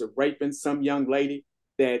accused of raping some young lady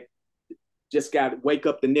that just got to wake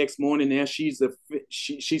up the next morning and she's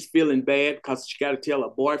feeling bad because she got to tell her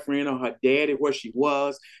boyfriend or her daddy where she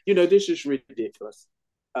was. This is ridiculous.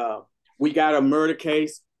 We got a murder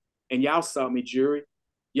case, and y'all saw me, jury.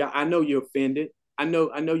 Yeah, I know you're offended. I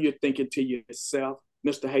know you're thinking to yourself,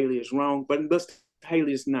 Mr. Haley is wrong, but Mr.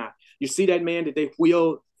 Haley is not. You see that man that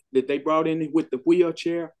they brought in with the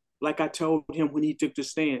wheelchair? Like I told him when he took the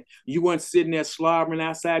stand, you weren't sitting there slobbering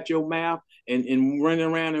outside your mouth and running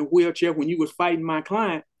around in a wheelchair when you was fighting my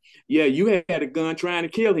client. Yeah, you had a gun trying to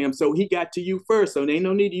kill him, so he got to you first. So there ain't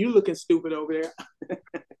no need of you looking stupid over there.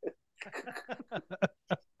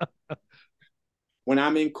 When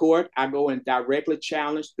I'm in court, I go and directly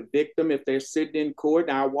challenge the victim. If they're sitting in court,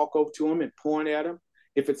 I'll walk over to them and point at them.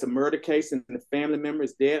 If it's a murder case and the family member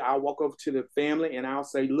is dead, I'll walk over to the family and I'll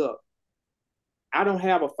say, look, I don't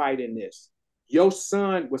have a fight in this. Your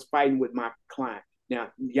son was fighting with my client. Now,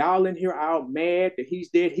 y'all in here are all mad that he's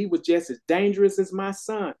dead. He was just as dangerous as my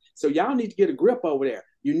son. So y'all need to get a grip over there.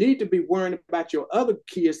 You need to be worrying about your other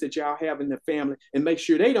kids that y'all have in the family and make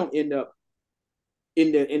sure they don't end up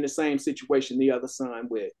in the same situation the other son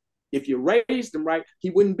with. If you raised him right, he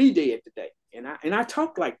wouldn't be dead today. And I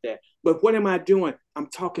talk like that. But what am I doing? I'm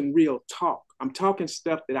talking real talk. I'm talking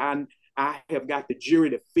stuff that I have got the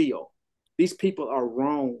jury to feel. These people are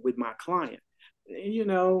wrong with my client. You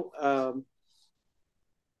know,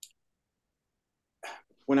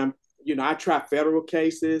 when I'm, I try federal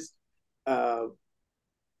cases.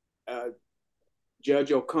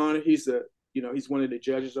 Judge O'Connor, he's one of the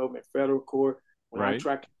judges over in federal court. When I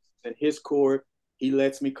try in his court, he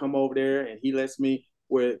lets me come over there, and he lets me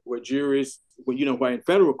where juries, where in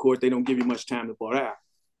federal court they don't give you much time to vote out.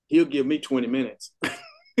 He'll give me 20 minutes.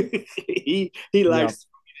 he likes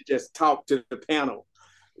me to just talk to the panel.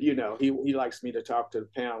 He likes me to talk to the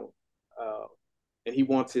panel, and he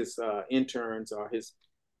wants his interns or his,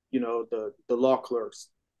 the law clerks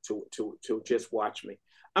to just watch me.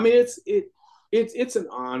 I mean, it's an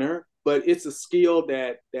honor, but it's a skill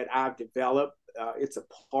that I've developed. It's a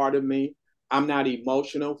part of me. I'm not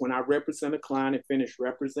emotional. When I represent a client and finish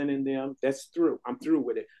representing them, that's through. I'm through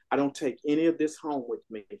with it. I don't take any of this home with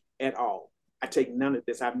me at all. I take none of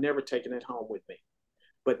this. I've never taken it home with me.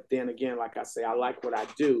 But then again, like I say, I like what I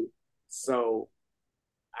do. So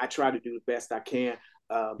I try to do the best I can.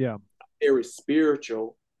 Very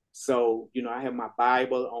spiritual. So, I have my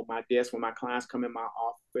Bible on my desk when my clients come in my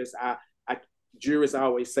office. Jurors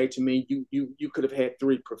always say to me, you could have had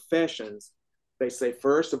 3 professions. They say,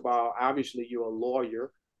 first of all, obviously you're a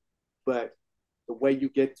lawyer, but the way you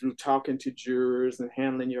get through talking to jurors and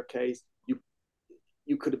handling your case,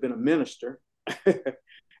 you could have been a minister.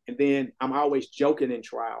 And then I'm always joking in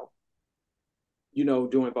trial,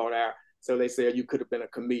 doing voir dire. So they say you could have been a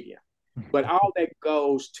comedian. But all that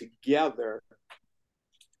goes together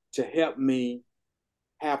to help me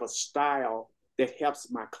have a style that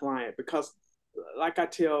helps my client. Because like I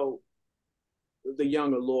tell the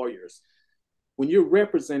younger lawyers, when you're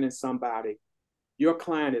representing somebody, your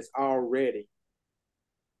client is already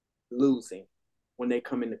losing when they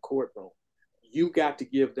come in the courtroom. You got to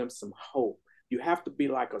give them some hope. You have to be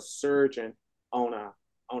like a surgeon on an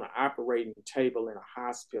operating table in a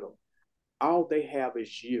hospital. All they have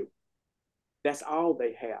is you. That's all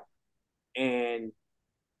they have. And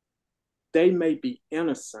they may be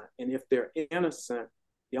innocent. And if they're innocent,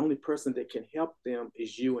 the only person that can help them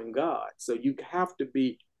is you and God. So you have to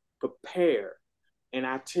be prepared. And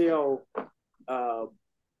I tell the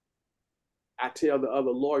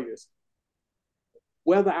other lawyers,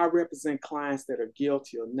 whether I represent clients that are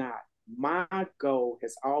guilty or not, my goal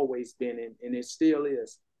has always been, and it still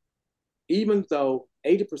is, even though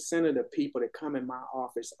 80% of the people that come in my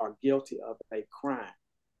office are guilty of a crime,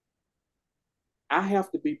 I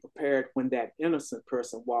have to be prepared when that innocent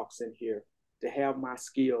person walks in here to have my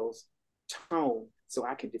skills toned so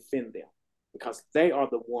I can defend them, because they are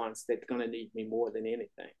the ones that are going to need me more than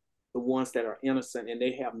anything. The ones that are innocent and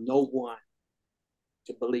they have no one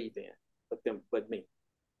to believe in but me.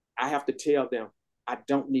 I have to tell them, I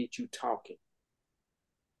don't need you talking.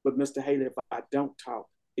 But Mr. Haley, if I don't talk,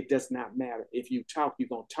 it does not matter. If you talk, you're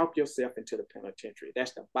going to talk yourself into the penitentiary.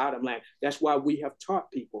 That's the bottom line. That's why we have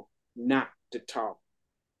taught people not to talk.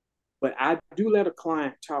 But I do let a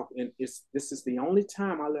client talk, and this is the only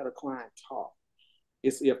time I let a client talk.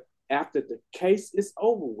 Is if after the case is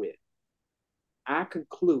over with, I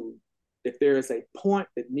conclude that there is a point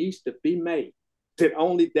that needs to be made that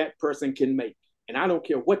only that person can make. And I don't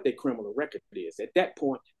care what their criminal record is. At that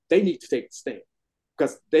point, they need to take the stand,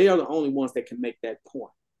 because they are the only ones that can make that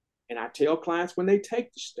point. And I tell clients when they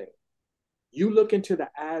take the stand, you look into the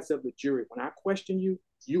eyes of the jury. When I question you,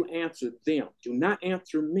 you answer them. Do not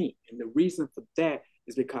answer me. And the reason for that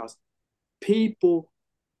is because people,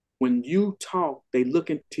 when you talk, they look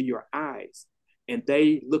into your eyes. And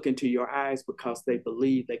they look into your eyes because they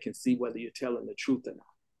believe they can see whether you're telling the truth or not.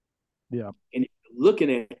 Yeah. And if you're looking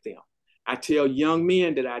at them, I tell young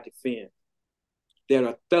men that I defend that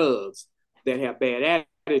are thugs, that have bad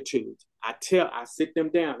attitudes, I sit them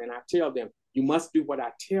down and I tell them, you must do what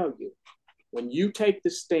I tell you. When you take the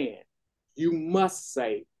stand, you must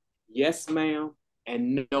say, yes, ma'am,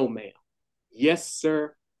 and no, ma'am. Yes,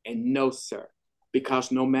 sir, and no, sir.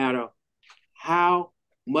 Because no matter how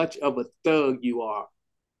much of a thug you are,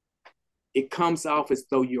 it comes off as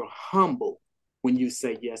though you're humble when you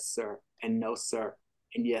say yes, sir, and no, sir,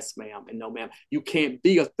 and yes, ma'am, and no, ma'am. You can't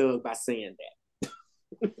be a thug by saying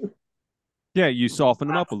that. Yeah, you soften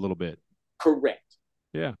them up a little bit. Correct.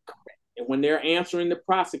 Yeah. Correct. And when they're answering the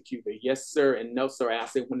prosecutor, yes, sir, and no, sir, I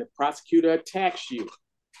say, when the prosecutor attacks you,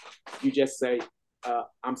 you just say,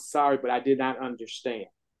 I'm sorry, but I did not understand.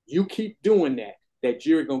 You keep doing that, that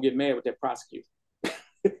jury gonna get mad with that prosecutor.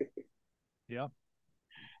 Yeah.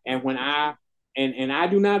 And when I And I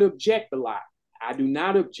do not object a lot. I do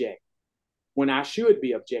not object when I should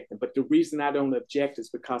be objecting. But the reason I don't object is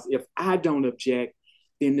because if I don't object,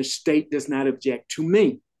 then the state does not object to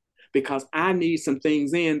me, because I need some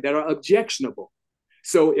things in that are objectionable.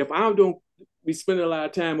 So if I don't be spending a lot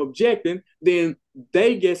of time objecting, then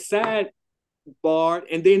they get sidebarred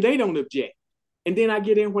and then they don't object. And then I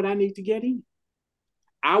get in what I need to get in.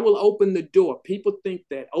 I will open the door. People think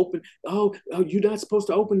that you're not supposed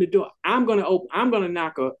to open the door. I'm gonna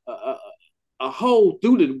knock a hole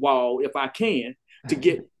through the wall if I can to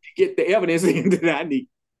get the evidence in that I need.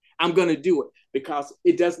 I'm gonna do it because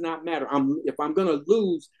it does not matter. If I'm gonna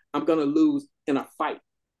lose, I'm gonna lose in a fight.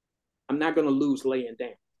 I'm not gonna lose laying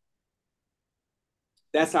down.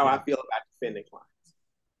 That's how I feel about defending clients.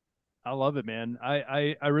 I love it, man.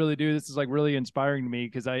 I really do. This is like really inspiring to me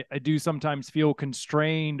because I do sometimes feel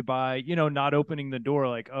constrained by, not opening the door,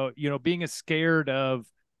 like, being scared of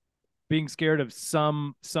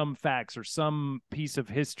some facts or some piece of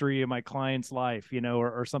history in my client's life,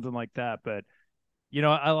 or something like that. But,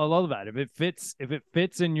 I love that. If it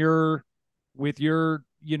fits in with your,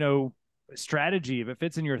 strategy, if it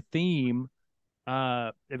fits in your theme,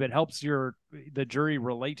 if it helps the jury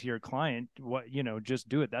relate to your client, just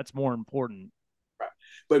do it. That's more important. Right.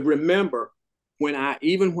 But remember, when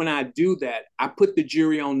I do that, I put the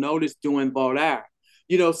jury on notice doing voir dire.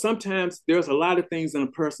 Sometimes there's a lot of things in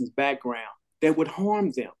a person's background that would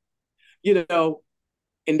harm them,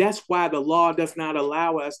 and that's why the law does not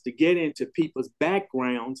allow us to get into people's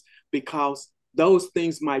backgrounds, because those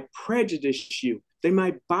things might prejudice you. They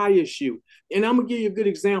might bias you. And I'm going to give you a good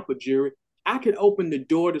example, jury. I could open the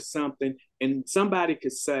door to something and somebody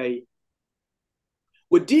could say,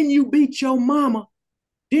 well, didn't you beat your mama?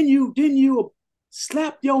 Didn't you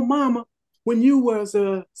slap your mama when you was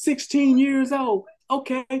 16 years old?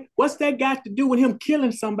 Okay, what's that got to do with him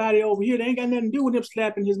killing somebody over here? That ain't got nothing to do with him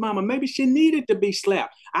slapping his mama. Maybe she needed to be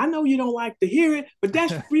slapped. I know you don't like to hear it, but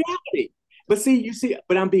that's reality. But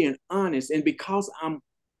but I'm being honest. And because I'm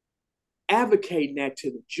advocating that to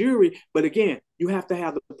the jury, but again, you have to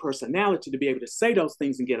have the personality to be able to say those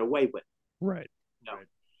things and get away with it. Right.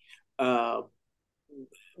 But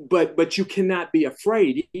you cannot be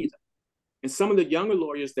afraid either. And some of the younger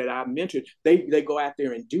lawyers that I've mentored, they go out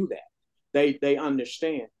there and do that. They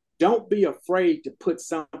understand. Don't be afraid to put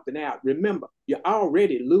something out. Remember, you're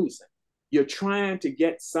already losing. You're trying to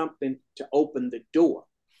get something to open the door.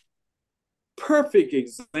 Perfect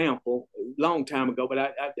example, long time ago, but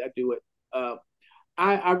I do it.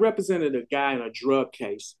 I represented a guy in a drug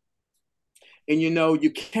case. And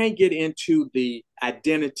you can't get into the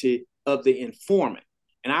identity of the informant.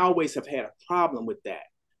 And I always have had a problem with that,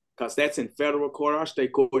 because that's in federal court or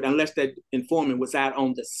state court, unless that informant was out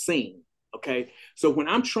on the scene. Okay. So when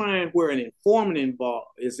I'm trying where an informant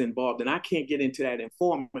is involved, and I can't get into that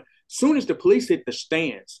informant, soon as the police hit the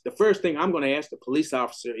stands, the first thing I'm going to ask the police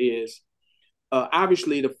officer is,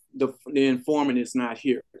 obviously the informant is not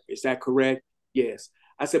here. Is that correct? Yes.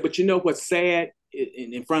 I said, but what's sad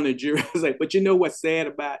in front of the jury? I was like, but what's sad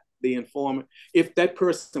about the informant? If that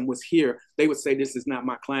person was here, they would say, this is not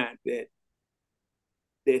my client that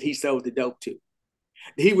he sold the dope to.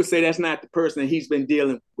 He would say, that's not the person that he's been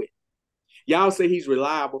dealing with. Y'all say he's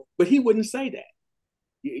reliable, but he wouldn't say that.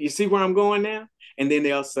 You see where I'm going now? And then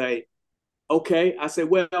they'll say, okay. I said,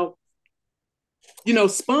 well,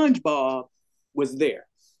 SpongeBob was there.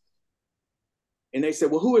 And they said,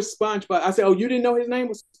 well, who is SpongeBob? I said, oh, you didn't know his name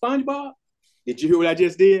was SpongeBob? Did you hear what I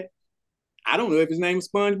just did? I don't know if his name was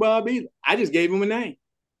SpongeBob either. I just gave him a name.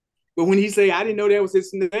 But when he said, I didn't know that was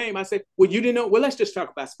his name, I said, well, you didn't know? Well, let's just talk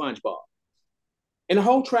about SpongeBob. In the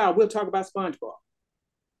whole trial, we'll talk about SpongeBob.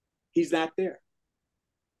 He's not there.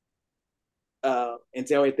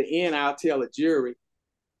 Until at the end, I'll tell a jury,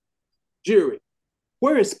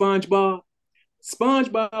 where is SpongeBob?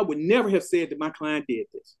 SpongeBob would never have said that my client did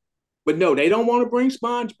this. But no, they don't want to bring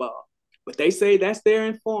SpongeBob. But they say that's their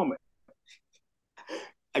informant.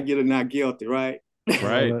 I get a not guilty, right?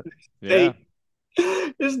 Right. Yeah.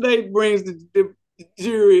 This state brings the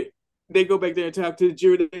jury. They go back there and talk to the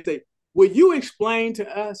jury. They say, will you explain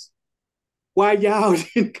to us why y'all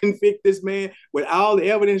didn't convict this man with all the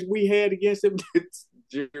evidence we had against him?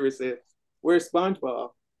 The jury said, where's SpongeBob?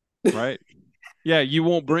 Right. Yeah, you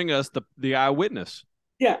won't bring us the eyewitness.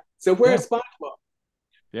 Yeah. So where's SpongeBob?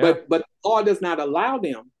 Yeah. But the law does not allow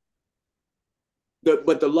them.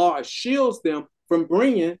 But the law shields them from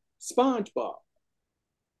bringing SpongeBob,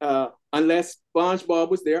 unless SpongeBob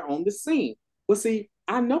was there on the scene. Well, see,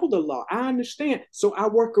 I know the law. I understand. So I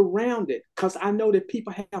work around it because I know that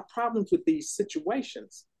people have problems with these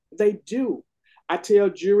situations. They do. I tell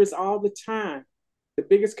jurors all the time, the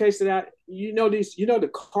biggest case the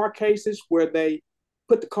car cases where they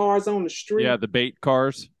put the cars on the street. Yeah, the bait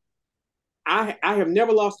cars. I have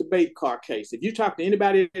never lost a bait car case. If you talk to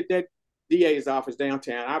anybody at that DA's office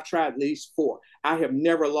downtown, I've tried at least 4. I have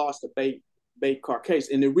never lost a bait car case.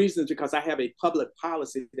 And the reason is because I have a public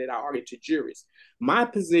policy that I argue to juries. My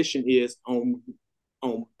position is on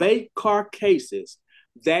bait car cases,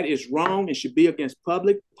 that is wrong and should be against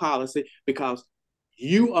public policy, because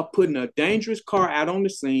you are putting a dangerous car out on the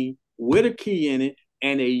scene with a key in it,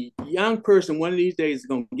 and a young person one of these days is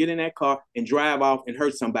going to get in that car and drive off and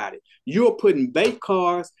hurt somebody. You're putting bait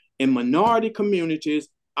cars in minority communities,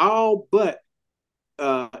 all but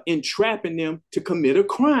entrapping them to commit a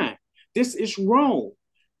crime. This is wrong.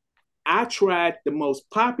 I tried the most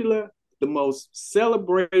popular, the most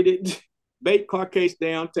celebrated bait car case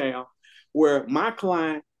downtown, where my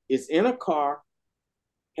client is in a car,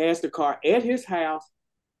 has the car at his house,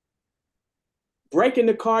 breaking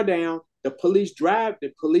the car down. The police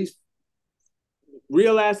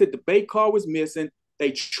realized that the bait car was missing.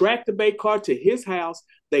 They track the bait car to his house.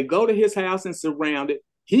 They go to his house and surround it.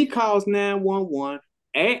 He calls 911,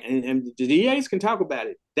 and the DAs can talk about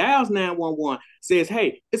it. Dials 911, says,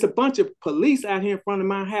 hey, it's a bunch of police out here in front of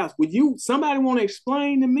my house. Somebody want to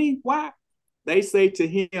explain to me why? They say to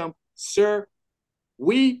him, sir,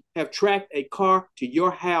 we have tracked a car to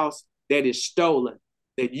your house that is stolen,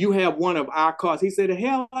 that you have one of our cars. He said, the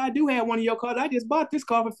hell, I do have one of your cars. I just bought this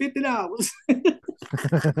car for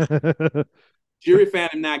 $50. Jury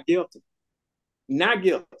found him not guilty. Not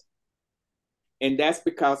guilty. And that's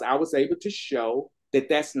because I was able to show that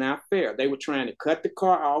that's not fair. They were trying to cut the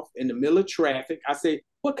car off in the middle of traffic. I said,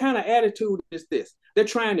 what kind of attitude is this? They're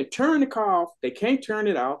trying to turn the car off. They can't turn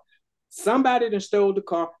it off. Somebody done stole the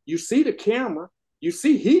car. You see the camera. You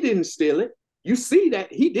see he didn't steal it. You see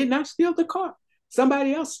that he did not steal the car.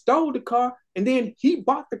 Somebody else stole the car, and then he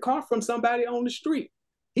bought the car from somebody on the street.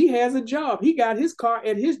 He has a job. He got his car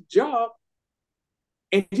at his job,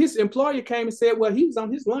 and his employer came and said, well, he was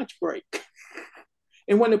on his lunch break.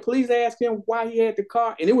 And when the police asked him why he had the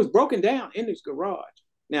car, and it was broken down in his garage.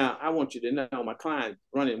 Now, I want you to know my client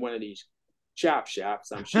running one of these chop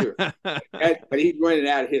shops, I'm sure. But he's running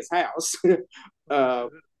out of his house.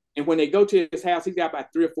 And when they go to his house, he's got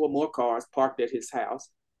about 3 or 4 more cars parked at his house.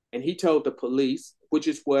 And he told the police, which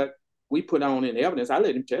is what we put on in evidence. I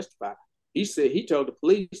let him testify. He told the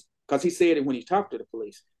police, because he said it when he talked to the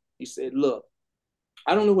police. He said, look,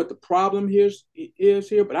 I don't know what the problem is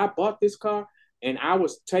here, but I bought this car and I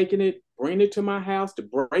was taking it, bringing it to my house to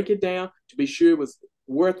break it down to be sure it was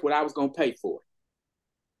worth what I was going to pay for it.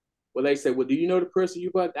 Well, they said, well, do you know the person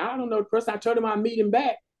you bought? I don't know the person. I told him I'd meet him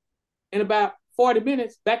back in about 40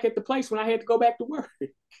 minutes back at the place when I had to go back to work.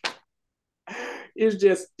 It's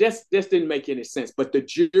just didn't make any sense. But the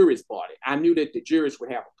juries bought it. I knew that the juries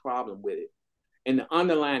would have a problem with it. And the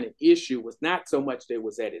underlying issue was not so much that it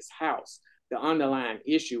was at his house. The underlying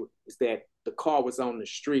issue is that the car was on the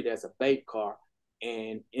street as a bait car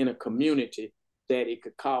and in a community that it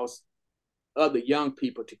could cause other young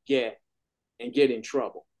people to get in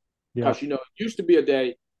trouble. Because, it used to be a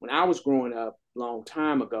day when I was growing up a long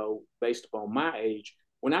time ago, based upon my age,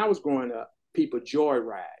 when I was growing up, people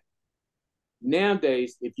joyride.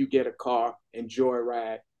 Nowadays, if you get a car and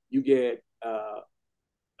joyride, you get a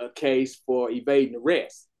case for evading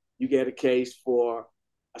arrest. You get a case for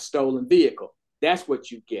a stolen vehicle. That's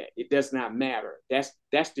what you get. It does not matter. That's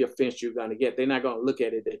the offense you're going to get. They're not going to look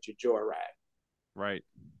at it that you joyride. Right.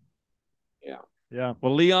 Yeah. Yeah.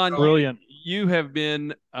 Well, Leon, brilliant. You have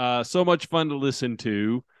been so much fun to listen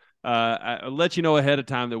to. I'll let you know ahead of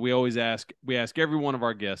time that we ask every one of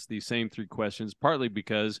our guests these same 3 questions, partly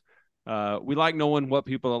because we like knowing what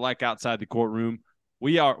people are like outside the courtroom.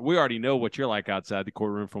 We already know what you're like outside the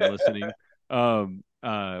courtroom from listening.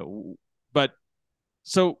 But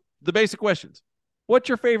so the basic questions: what's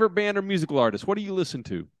your favorite band or musical artist? What do you listen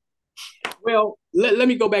to? Well, let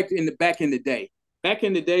me go back in the day. Back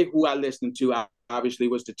in the day, who I listened to obviously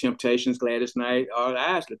was the Temptations, Gladys Knight, or the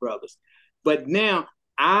Isley Brothers. But now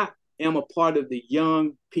I am a part of the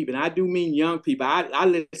young people, and I do mean young people. I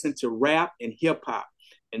listen to rap and hip hop,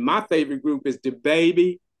 and my favorite group is The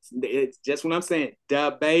Baby. It's just what I'm saying,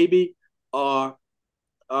 The Baby, or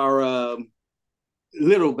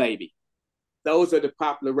Little Baby. Those are the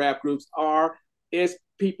popular rap groups. Or, as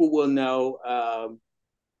people will know,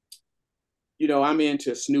 I'm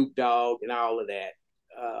into Snoop Dogg and all of that.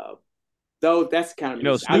 Though that's kind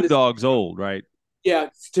of Snoop Dogg's old, right? Yeah,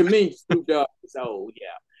 to me, Snoop Dogg is old.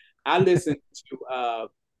 Yeah, I listen to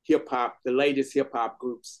hip hop, the latest hip hop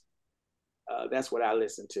groups. That's what I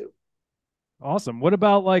listen to. Awesome. What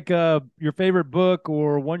about like your favorite book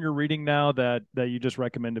or one you're reading now that you just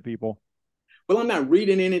recommend to people? Well, I'm not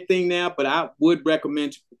reading anything now, but I would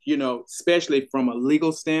recommend, especially from a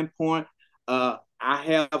legal standpoint, I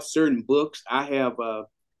have certain books. I have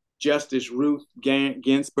Justice Ruth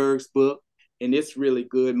Ginsburg's book, and it's really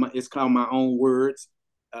good. It's called My Own Words.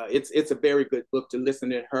 It's a very good book to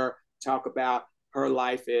listen to her talk about her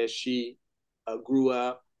life as she grew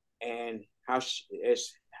up and how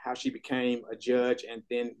she became a judge and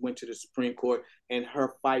then went to the Supreme Court and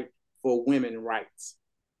her fight for women's rights.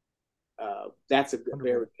 That's a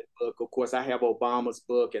very good book. Of course, I have Obama's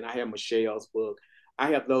book and I have Michelle's book.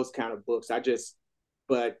 I have those kind of books.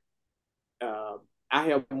 But I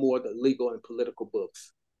have more of the legal and political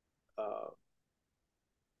books.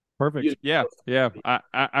 Perfect. Yeah.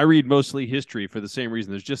 I read mostly history for the same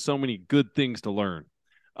reason. There's just so many good things to learn.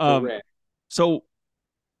 Correct. So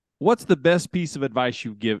what's the best piece of advice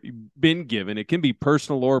you've been given? It can be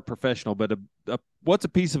personal or professional, but what's a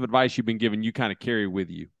piece of advice you've been given you kind of carry with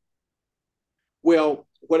you? Well,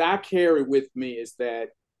 what I carry with me is that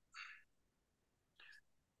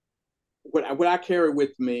what I carry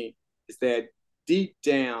with me is that deep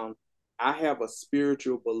down, I have a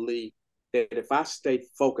spiritual belief that if I stay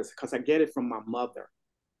focused, because I get it from my mother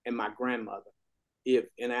and my grandmother,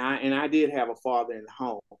 I did have a father in the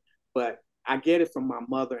home, but I get it from my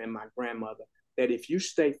mother and my grandmother that if you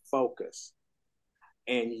stay focused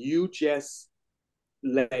and you just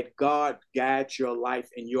let God guide your life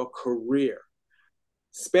and your career,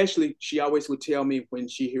 especially she always would tell me when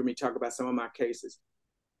she hear me talk about some of my cases,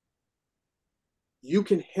 you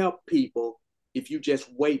can help people if you just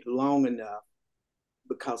wait long enough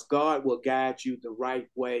because God will guide you the right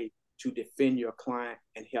way to defend your client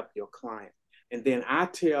and help your client. And then I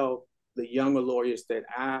tell the younger lawyers that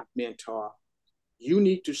I mentor, you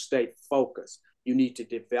need to stay focused. You need to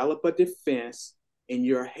develop a defense in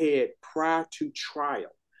your head prior to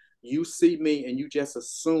trial. You see me and you just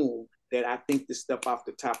assume that I think this stuff off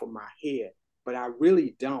the top of my head, but I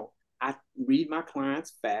really don't. I read my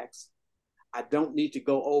clients' facts. I don't need to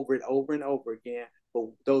go over it over and over again, but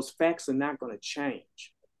those facts are not going to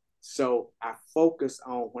change. So I focus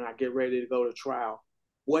on when I get ready to go to trial,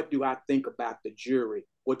 what do I think about the jury?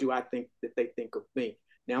 What do I think that they think of me?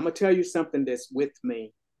 Now I'm going to tell you something that's with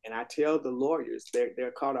me, and I tell the lawyers,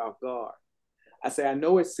 they're caught off guard. I say, I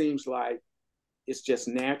know it seems like it's just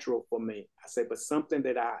natural for me. I say, but something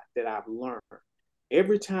that I've learned.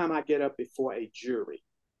 Every time I get up before a jury,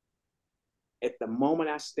 at the moment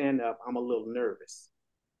I stand up, I'm a little nervous.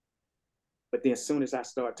 But then as soon as I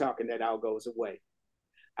start talking, that all goes away.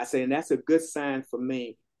 I say, and that's a good sign for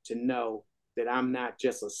me to know that I'm not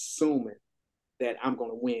just assuming that I'm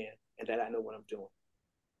going to win and that I know what I'm doing.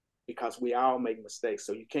 Because we all make mistakes.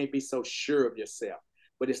 So you can't be so sure of yourself.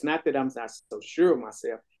 But it's not that I'm not so sure of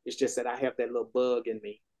myself. It's just that I have that little bug in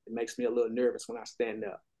me. It makes me a little nervous when I stand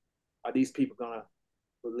up. Are these people going to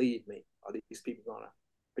believe me? Are these people going to?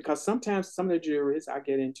 Because sometimes some of the juries, I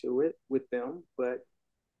get into it with them, but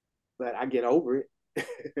I get over it.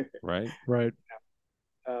 Right.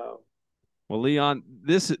 Well, Leon,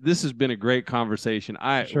 this has been a great conversation.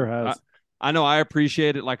 Sure has. I know I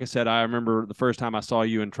appreciate it. Like I said, I remember the first time I saw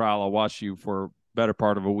you in trial, I watched you for a better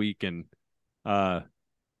part of a week, and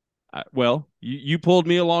you pulled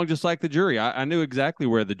me along just like the jury. I knew exactly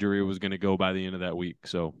where the jury was going to go by the end of that week.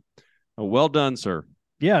 So, well done, sir.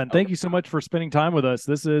 Yeah, and thank you so much for spending time with us.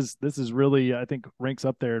 This is really, I think, ranks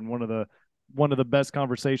up there in one of the best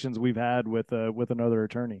conversations we've had with another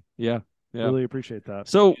attorney. Yeah. Really appreciate that.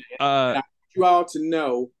 So, I want you all to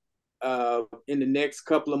know, in the next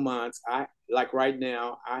couple of months, right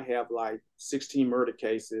now, I have like 16 murder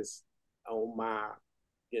cases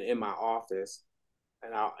in my office,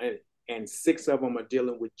 and 6 of them are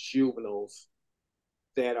dealing with juveniles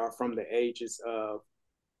that are from the ages of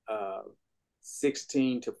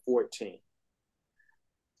 16 to 14.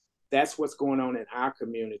 That's what's going on in our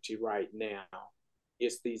community right now.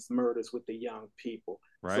 It's these murders with the young people.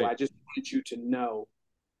 Right. So I just want you to know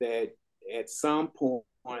that at some point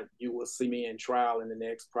you will see me in trial in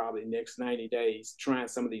the probably next 90 days, trying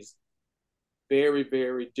some of these very,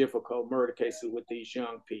 very difficult murder cases with these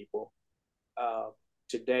young people.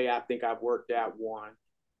 Today, I think I've worked out one,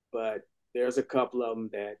 but there's a couple of them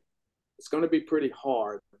that it's going to be pretty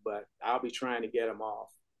hard, but I'll be trying to get them off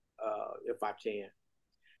if I can.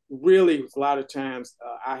 Really, a lot of times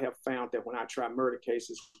I have found that when I try murder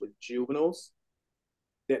cases with juveniles,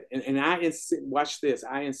 watch this,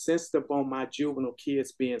 I insist upon my juvenile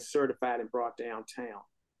kids being certified and brought downtown.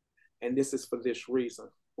 And this is for this reason.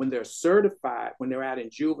 When they're certified, when they're out in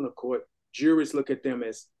juvenile court, juries look at them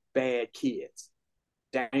as bad kids,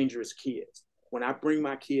 dangerous kids. When I bring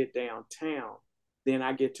my kid downtown, then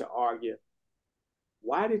I get to argue,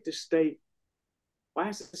 why is the state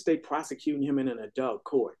prosecuting him in an adult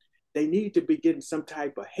court? They need to be getting some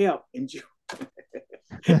type of help. And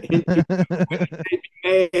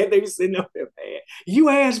they be sitting up there mad. You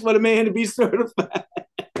asked for the man to be certified.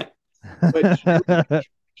 But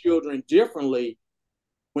children differently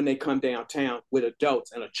when they come downtown with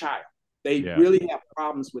adults and a child. They really have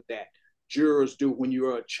problems with that. Jurors do when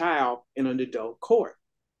you're a child in an adult court.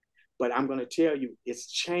 But I'm going to tell you, it's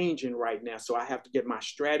changing right now. So I have to get my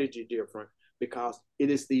strategy different, because it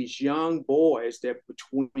is these young boys that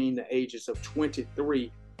between the ages of 23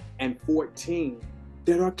 and 14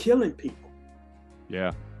 that are killing people.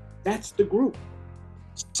 Yeah. That's the group.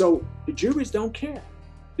 So the juries don't care.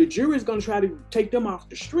 The jury is going to try to take them off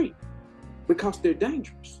the street because they're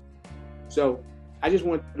dangerous. So I just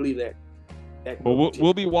wanted to leave that. Well,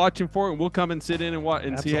 we'll be watching for it, and we'll come and sit in and watch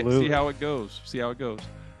and see how it goes.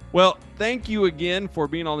 Well, thank you again for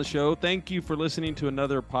being on the show. Thank you for listening to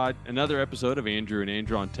another episode of Andrew and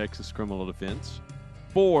Andrew on Texas Criminal Defense.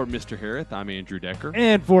 For Mr. Harris, I'm Andrew Decker.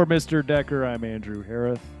 And for Mr. Decker, I'm Andrew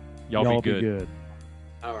Harris. Y'all be good.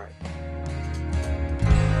 All right.